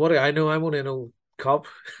what do I know? I'm only an old cop.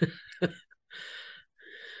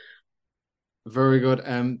 Very good.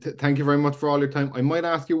 Thank you very much for all your time. I might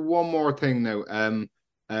ask you one more thing now.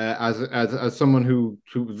 As someone who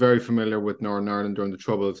was very familiar with Northern Ireland during the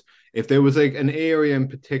Troubles, if there was like an area in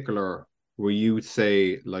particular where you would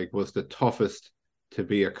say like was the toughest to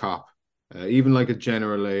be a cop, even like a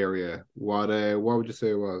general area, what would you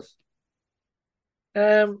say it was?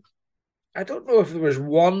 I don't know if there was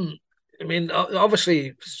one. I mean,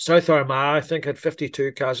 obviously, South Armagh, I think, had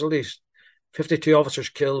 52 casualties, 52 officers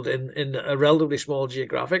killed in a relatively small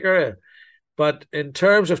geographic area. But in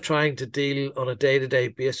terms of trying to deal on a day-to-day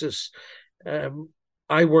basis,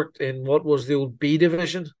 I worked in what was the old B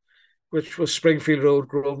division, which was Springfield Road,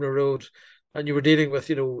 Grosvenor Road, and you were dealing with,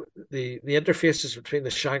 the interfaces between the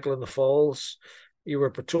Shankill and the Falls. You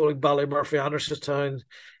were patrolling Ballymurphy, Andersonstown,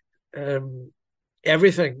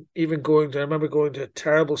 everything. Even I remember going to a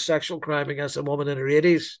terrible sexual crime against a woman in her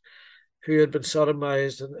 80s who had been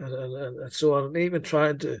sodomized and so on, and even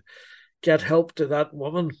trying to get help to that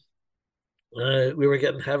woman. We were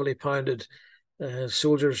getting heavily pounded,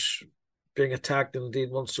 soldiers being attacked, and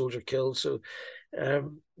indeed one soldier killed. So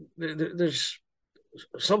there's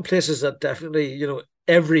some places that definitely,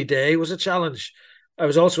 every day was a challenge. I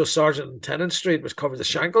was also a sergeant in Tennant Street, which covered the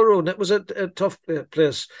Shankill Road, and it was a tough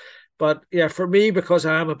place. But yeah, for me, because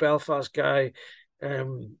I am a Belfast guy,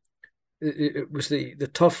 it was the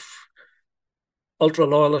tough, ultra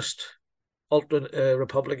loyalist, ultra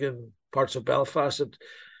Republican parts of Belfast that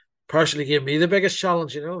personally gave me the biggest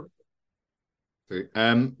challenge.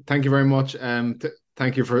 Thank you very much.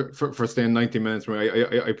 Thank you for staying 90 minutes. I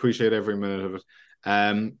appreciate every minute of it.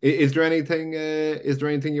 Is there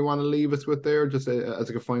anything you want to leave us with there, just as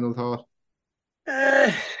like a final thought?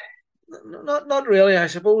 Not really. I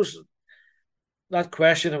suppose that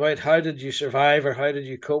question about how did you survive or how did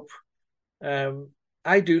you cope.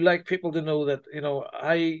 I do like people to know that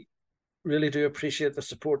I really do appreciate the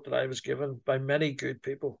support that I was given by many good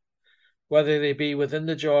people, whether they be within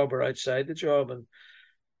the job or outside the job. And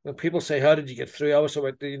when people say, how did you get through? I was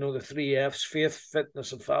about the three F's: faith,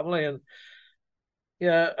 fitness, and family. And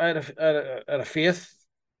yeah, I had a faith.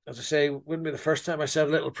 As I say, wouldn't be the first time I said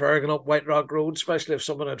a little prayer going up White Rock Road, especially if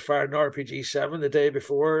someone had fired an RPG-7 the day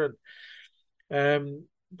before.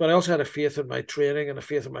 But I also had a faith in my training and a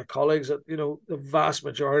faith in my colleagues that, the vast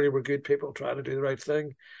majority were good people trying to do the right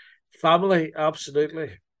thing. Family,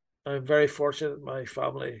 absolutely. I'm very fortunate my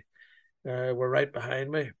family were right behind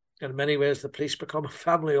me. in many ways, the police become a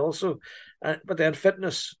family also. But then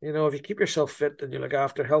fitness, if you keep yourself fit and you look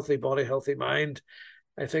after healthy body, healthy mind,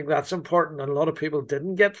 I think that's important. And a lot of people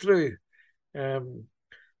didn't get through.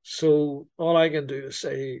 So all I can do is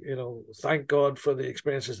say, thank God for the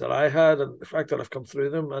experiences that I had and the fact that I've come through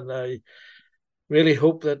them. And I really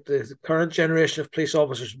hope that the current generation of police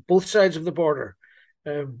officers, both sides of the border,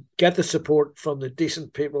 get the support from the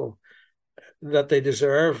decent people that they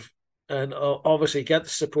deserve, and obviously get the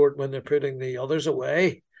support when they're putting the others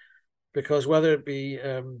away, because whether it be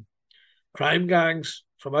crime gangs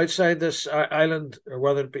from outside this island, or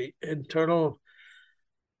whether it be internal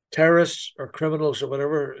terrorists or criminals or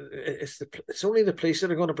whatever, it's only the police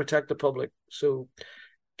that are going to protect the public. So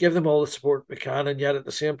give them all the support we can, and yet at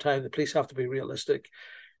the same time, the police have to be realistic.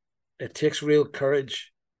 It takes real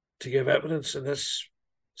courage to give evidence in this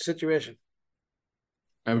situation.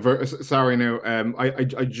 I'm very sorry now. I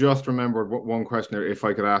just remembered one question. If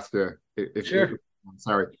I could ask Sure.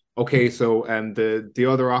 Sorry. Okay, so the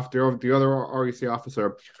other RUC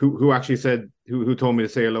officer who actually said who told me to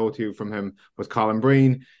say hello to you from him was Colin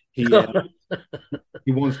Breen. He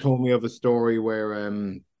once told me of a story where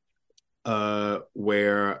a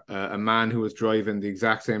man who was driving the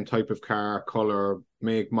exact same type of car, color,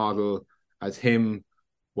 make, model as him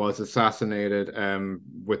was assassinated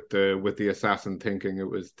with the assassin thinking it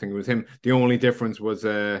was him. The only difference was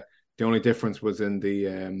in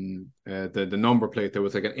the number plate. There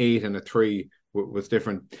was like an 8 and a 3 was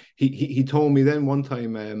different. He told me then one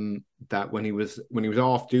time that when he was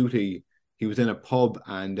off duty, he was in a pub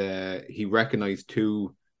and he recognized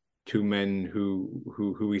two men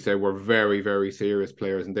who he said were very, very serious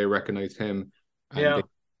players, and they recognized him, and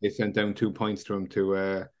they sent down 2 points to him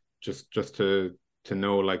to just to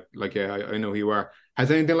know like yeah, I know who you are.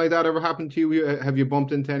 Has anything like that ever happened to you? Have you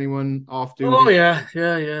bumped into anyone off duty? Oh yeah.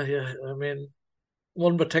 I mean,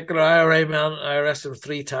 one particular IRA man, I arrested him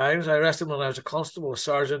 3 times. I arrested him when I was a constable, a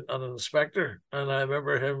sergeant, and an inspector. And I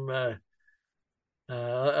remember him.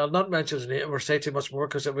 I'll not mention his name or say too much more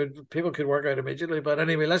because people could work out immediately. But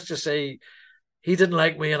anyway, let's just say he didn't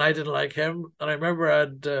like me and I didn't like him. And I remember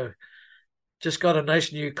I'd just got a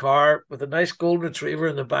nice new car with a nice golden retriever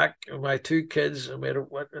in the back, and my 2 kids, and we had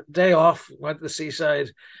a day off, went to the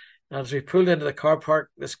seaside. And as we pulled into the car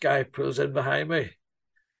park, this guy pulls in behind me,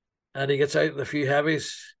 and he gets out with a few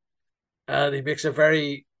heavies, and he makes a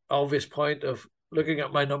very obvious point of looking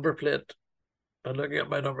at my number plate and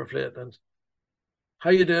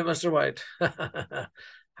how you doing, Mr. White? How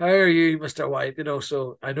are you, Mr. White?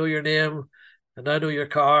 So I know your name and I know your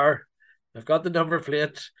car. I've got the number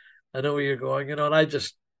plate. I know where you're going, and I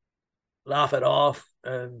just laugh it off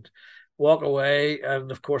and walk away. And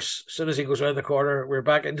of course, as soon as he goes around the corner, we're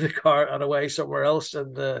back into the car and away somewhere else.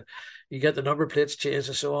 And you get the number plates changed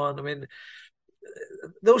and so on. I mean,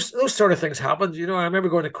 those sort of things happen. I remember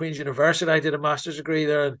going to Queen's University. I did a master's degree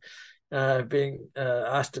there, and being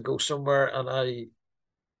asked to go somewhere, and I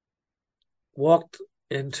walked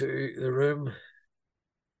into the room,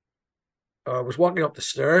 or I was walking up the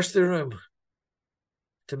stairs to the room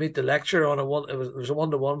to meet the lecturer on it was a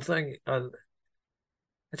 1-to-1 thing, and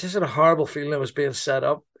I just had a horrible feeling I was being set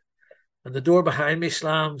up, and the door behind me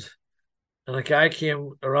slammed, and a guy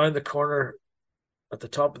came around the corner at the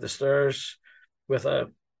top of the stairs with like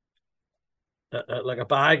a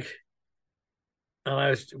bag, and I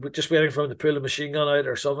was just waiting for him to pull a machine gun out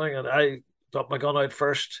or something, and I got my gun out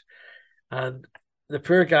first. And the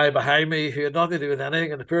poor guy behind me, who had nothing to do with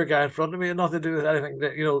anything, and the poor guy in front of me had nothing to do with anything,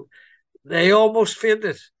 they almost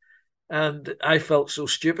fainted. And I felt so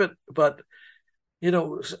stupid. But,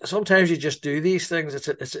 sometimes you just do these things.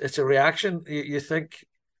 It's a reaction. You think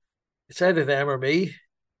it's either them or me.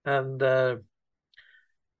 And in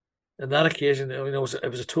that occasion, it was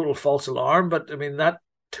a total false alarm. But, I mean, that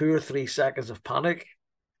 2 or 3 seconds of panic,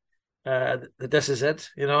 that this is it.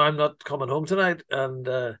 I'm not coming home tonight.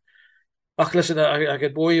 And, listen, I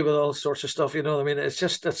could bore you with all sorts of stuff. I mean, it's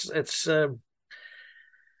just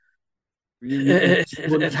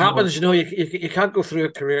it happens. You can't go through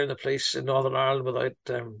a career in the police in Northern Ireland without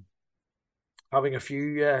having a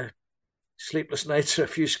few sleepless nights or a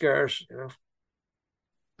few scares.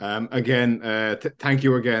 Again, thank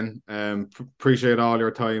you again. Appreciate all your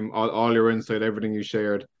time, all your insight, everything you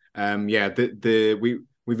shared.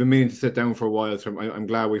 We've been meaning to sit down for a while, so I'm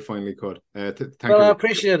glad we finally could. Thank you. I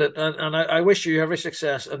appreciate it, and I wish you every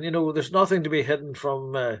success. And there's nothing to be hidden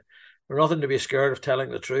from, or nothing to be scared of telling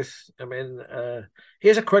the truth. I mean,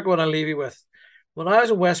 here's a quick one I'll leave you with. When I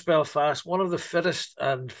was in West Belfast, one of the fittest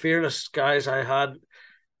and fearless guys I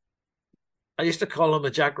used to call him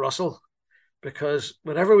a Jack Russell. because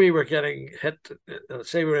whenever we were getting hit,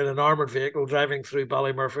 say we were in an armored vehicle driving through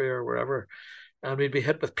Ballymurphy or wherever, and we'd be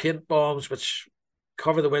hit with paint bombs, which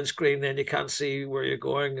cover the windscreen, then you can't see where you're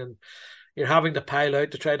going, and you're having to pile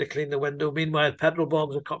out to try to clean the window. Meanwhile, petrol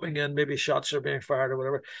bombs are coming in, maybe shots are being fired or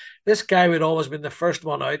whatever. This guy would always been the first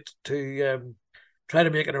one out to try to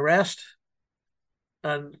make an arrest.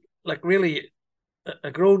 And like really,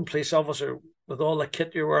 a grown police officer with all the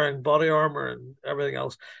kit you're wearing, body armor and everything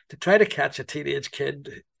else, to try to catch a teenage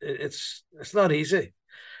kid, it's not easy.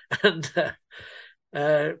 And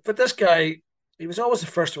but this guy, he was always the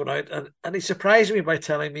first one out, and he surprised me by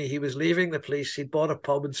telling me he was leaving the police. He'd bought a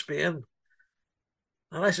pub in Spain,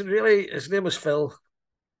 and I said, "Really?" His name was Phil.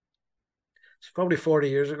 It's probably 40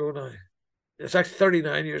 years ago now. It's actually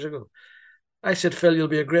 39 years ago. I said, "Phil, you'll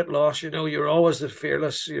be a great loss. You know, you're always the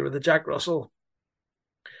fearless. You were the Jack Russell.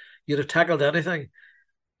 You'd have tackled anything."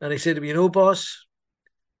 And he said to me, "You know, boss,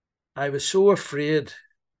 I was so afraid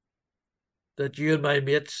that you and my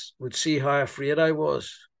mates would see how afraid I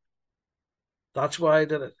was. That's why I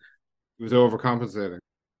did it." He was overcompensating.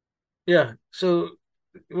 Yeah. So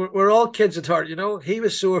we're all kids at heart, you know. He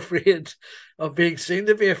was so afraid of being seen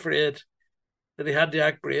to be afraid that he had to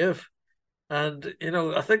act brave. And, you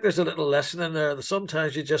know, I think there's a little lesson in there that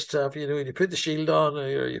sometimes you just have, you know, when you put the shield on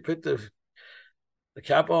or you put the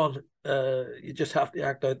cap on, you just have to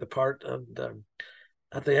act out the part. And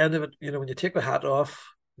at the end of it, you know, when you take the hat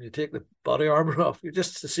off, when you take the body armor off, you're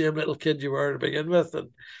just the same little kid you were to begin with. And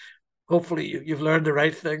hopefully you've learned the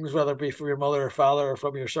right things, whether it be from your mother or father or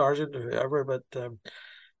from your sergeant or whoever. But,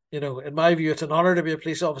 you know, in my view, it's an honor to be a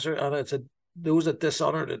police officer, and it's those that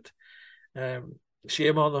dishonored it.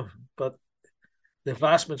 Shame on them. But the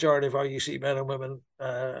vast majority of our UC men and women,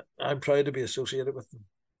 I'm proud to be associated with them.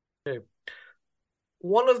 Okay.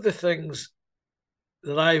 One of the things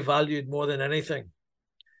that I valued more than anything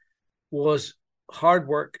was hard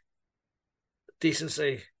work,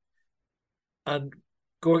 decency, and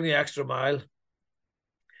going the extra mile.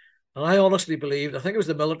 And I honestly believed, I think it was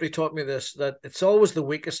the military taught me this, that it's always the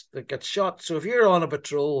weakest that gets shot. So if you're on a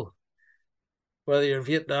patrol, whether you're in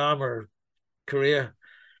Vietnam or Korea,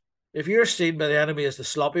 if you're seen by the enemy as the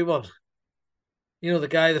sloppy one, you know, the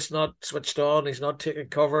guy that's not switched on, he's not taking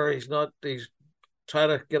cover, he's trying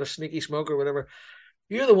to get a sneaky smoke or whatever,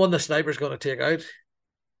 you're the one the sniper's going to take out.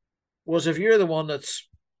 Was if you're the one that's,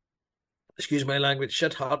 excuse my language,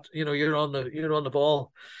 shit hot, you know, you're on the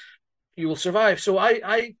ball, you will survive. So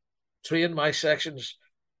I trained my sections,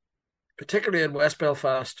 particularly in West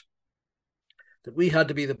Belfast, that we had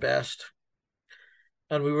to be the best.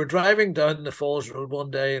 And we were driving down the Falls Road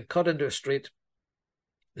one day and cut into a street.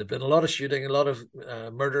 There'd been a lot of shooting, a lot of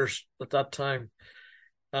murders at that time.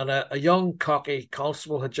 And a young, cocky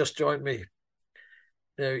constable had just joined me.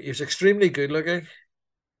 He was extremely good looking,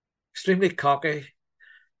 extremely cocky. He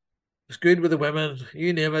was good with the women,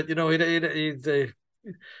 you name it. You know, he'd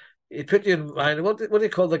put you in mind. What do you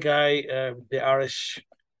call the guy, the Irish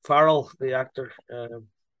Farrell, the actor?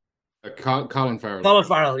 Colin Farrell. Colin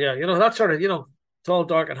Farrell, yeah. You know, that sort of, you know, tall,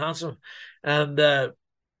 dark, and handsome. And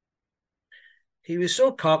he was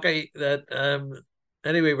so cocky that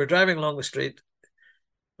anyway, we're driving along the street,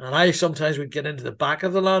 and I sometimes would get into the back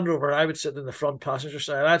of the Land Rover. I would sit in the front passenger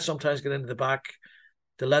side. I'd sometimes get into the back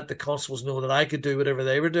to let the constables know that I could do whatever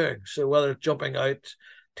they were doing. So whether jumping out,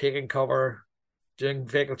 taking cover, doing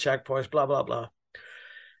vehicle checkpoints, blah, blah, blah.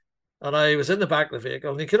 And I was in the back of the vehicle,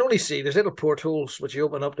 and you can only see there's little portholes which you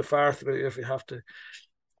open up to fire through if you have to.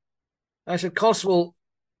 I said, "Constable,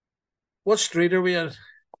 what street are we in?"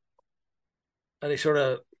 And he sort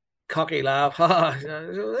of cocky laughed. "Ha ha,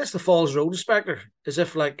 that's the Falls Road, Inspector." As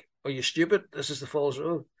if like, "Are you stupid? This is the Falls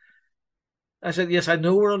Road." I said, "Yes, I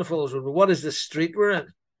know we're on the Falls Road, but what is this street we're in?"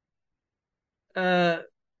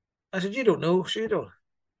 I said, "You don't know, so you don't."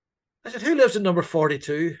 I said, "Who lives in number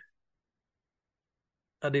 42?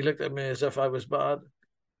 And he looked at me as if I was bad.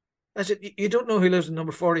 I said, "You don't know who lives in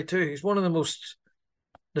number 42? He's one of the most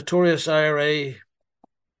notorious IRA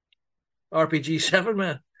RPG 7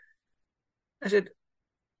 men." I said,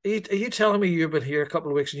 are you telling me you've been here a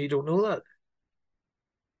couple of weeks and you don't know that?"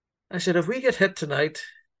 I said, "If we get hit tonight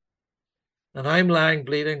and I'm lying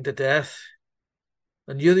bleeding to death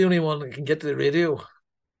and you're the only one that can get to the radio,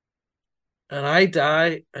 and I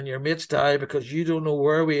die and your mates die because you don't know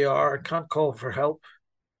where we are and can't call for help,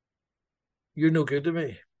 you're no good to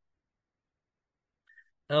me."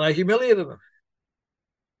 And I humiliated him.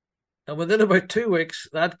 And within about 2 weeks,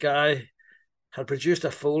 that guy had produced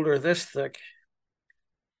a folder this thick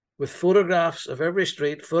with photographs of every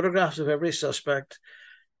street, photographs of every suspect,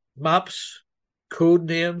 maps, code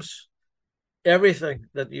names, everything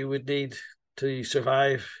that you would need to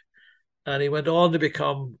survive and he went on to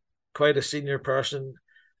become quite a senior person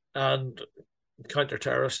and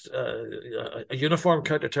counter-terrorist, a uniform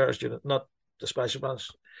counter-terrorist unit, not the special branch.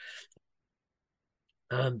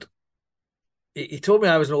 And he told me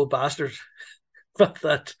I was an old bastard, but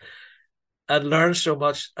that I'd learned so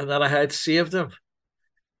much and that I had saved him.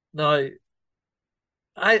 Now,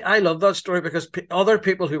 I love that story because other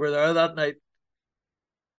people who were there that night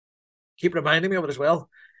keep reminding me of it as well,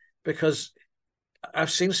 because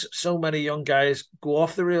I've seen so many young guys go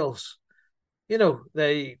off the rails. You know,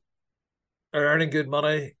 they are earning good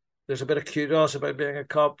money. There's a bit of kudos about being a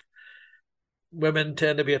cop. Women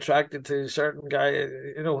tend to be attracted to certain guy,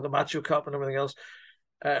 you know, the macho cop and everything else.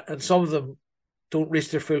 And some of them don't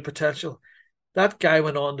reach their full potential. That guy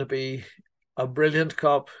went on to be a brilliant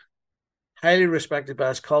cop, highly respected by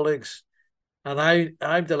his colleagues. And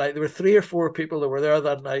I'm delighted. There were 3 or 4 people that were there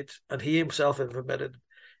that night, and he himself admitted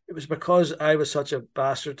it was because I was such a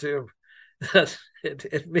bastard to him that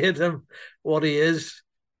it made him what he is.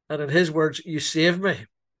 And in his words, you saved me.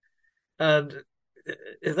 And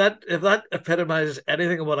if that epitomizes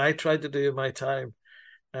anything of what I tried to do in my time,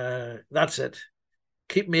 that's it.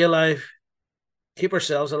 Keep me alive, keep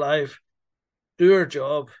ourselves alive, do our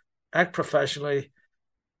job, act professionally,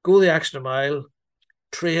 go the extra mile,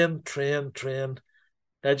 train, train, train,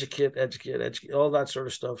 educate, educate, educate, all that sort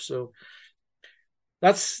of stuff. So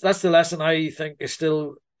that's the lesson I think is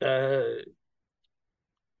still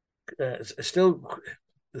still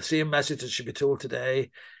the same message that should be told today.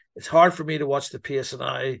 It's hard for me to watch the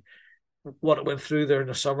PSNI, what it went through there in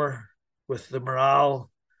the summer with the morale,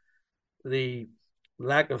 the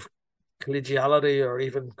lack of collegiality or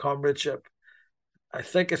even comradeship. I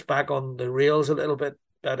think it's back on the rails a little bit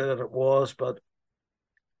better than it was, but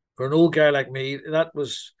for an old guy like me, that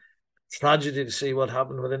was tragedy to see what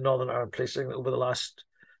happened within Northern Ireland policing over the last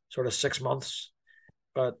sort of 6 months.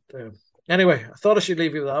 But anyway, I thought I should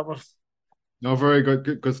leave you with that one. No, very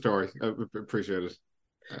good story. I appreciate it.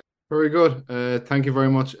 Very good. Thank you very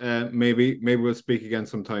much. Maybe we'll speak again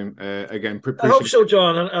sometime. Again, I hope appreciate. so,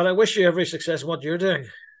 John, and I wish you every success in what you're doing.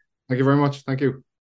 Thank you very much. Thank you.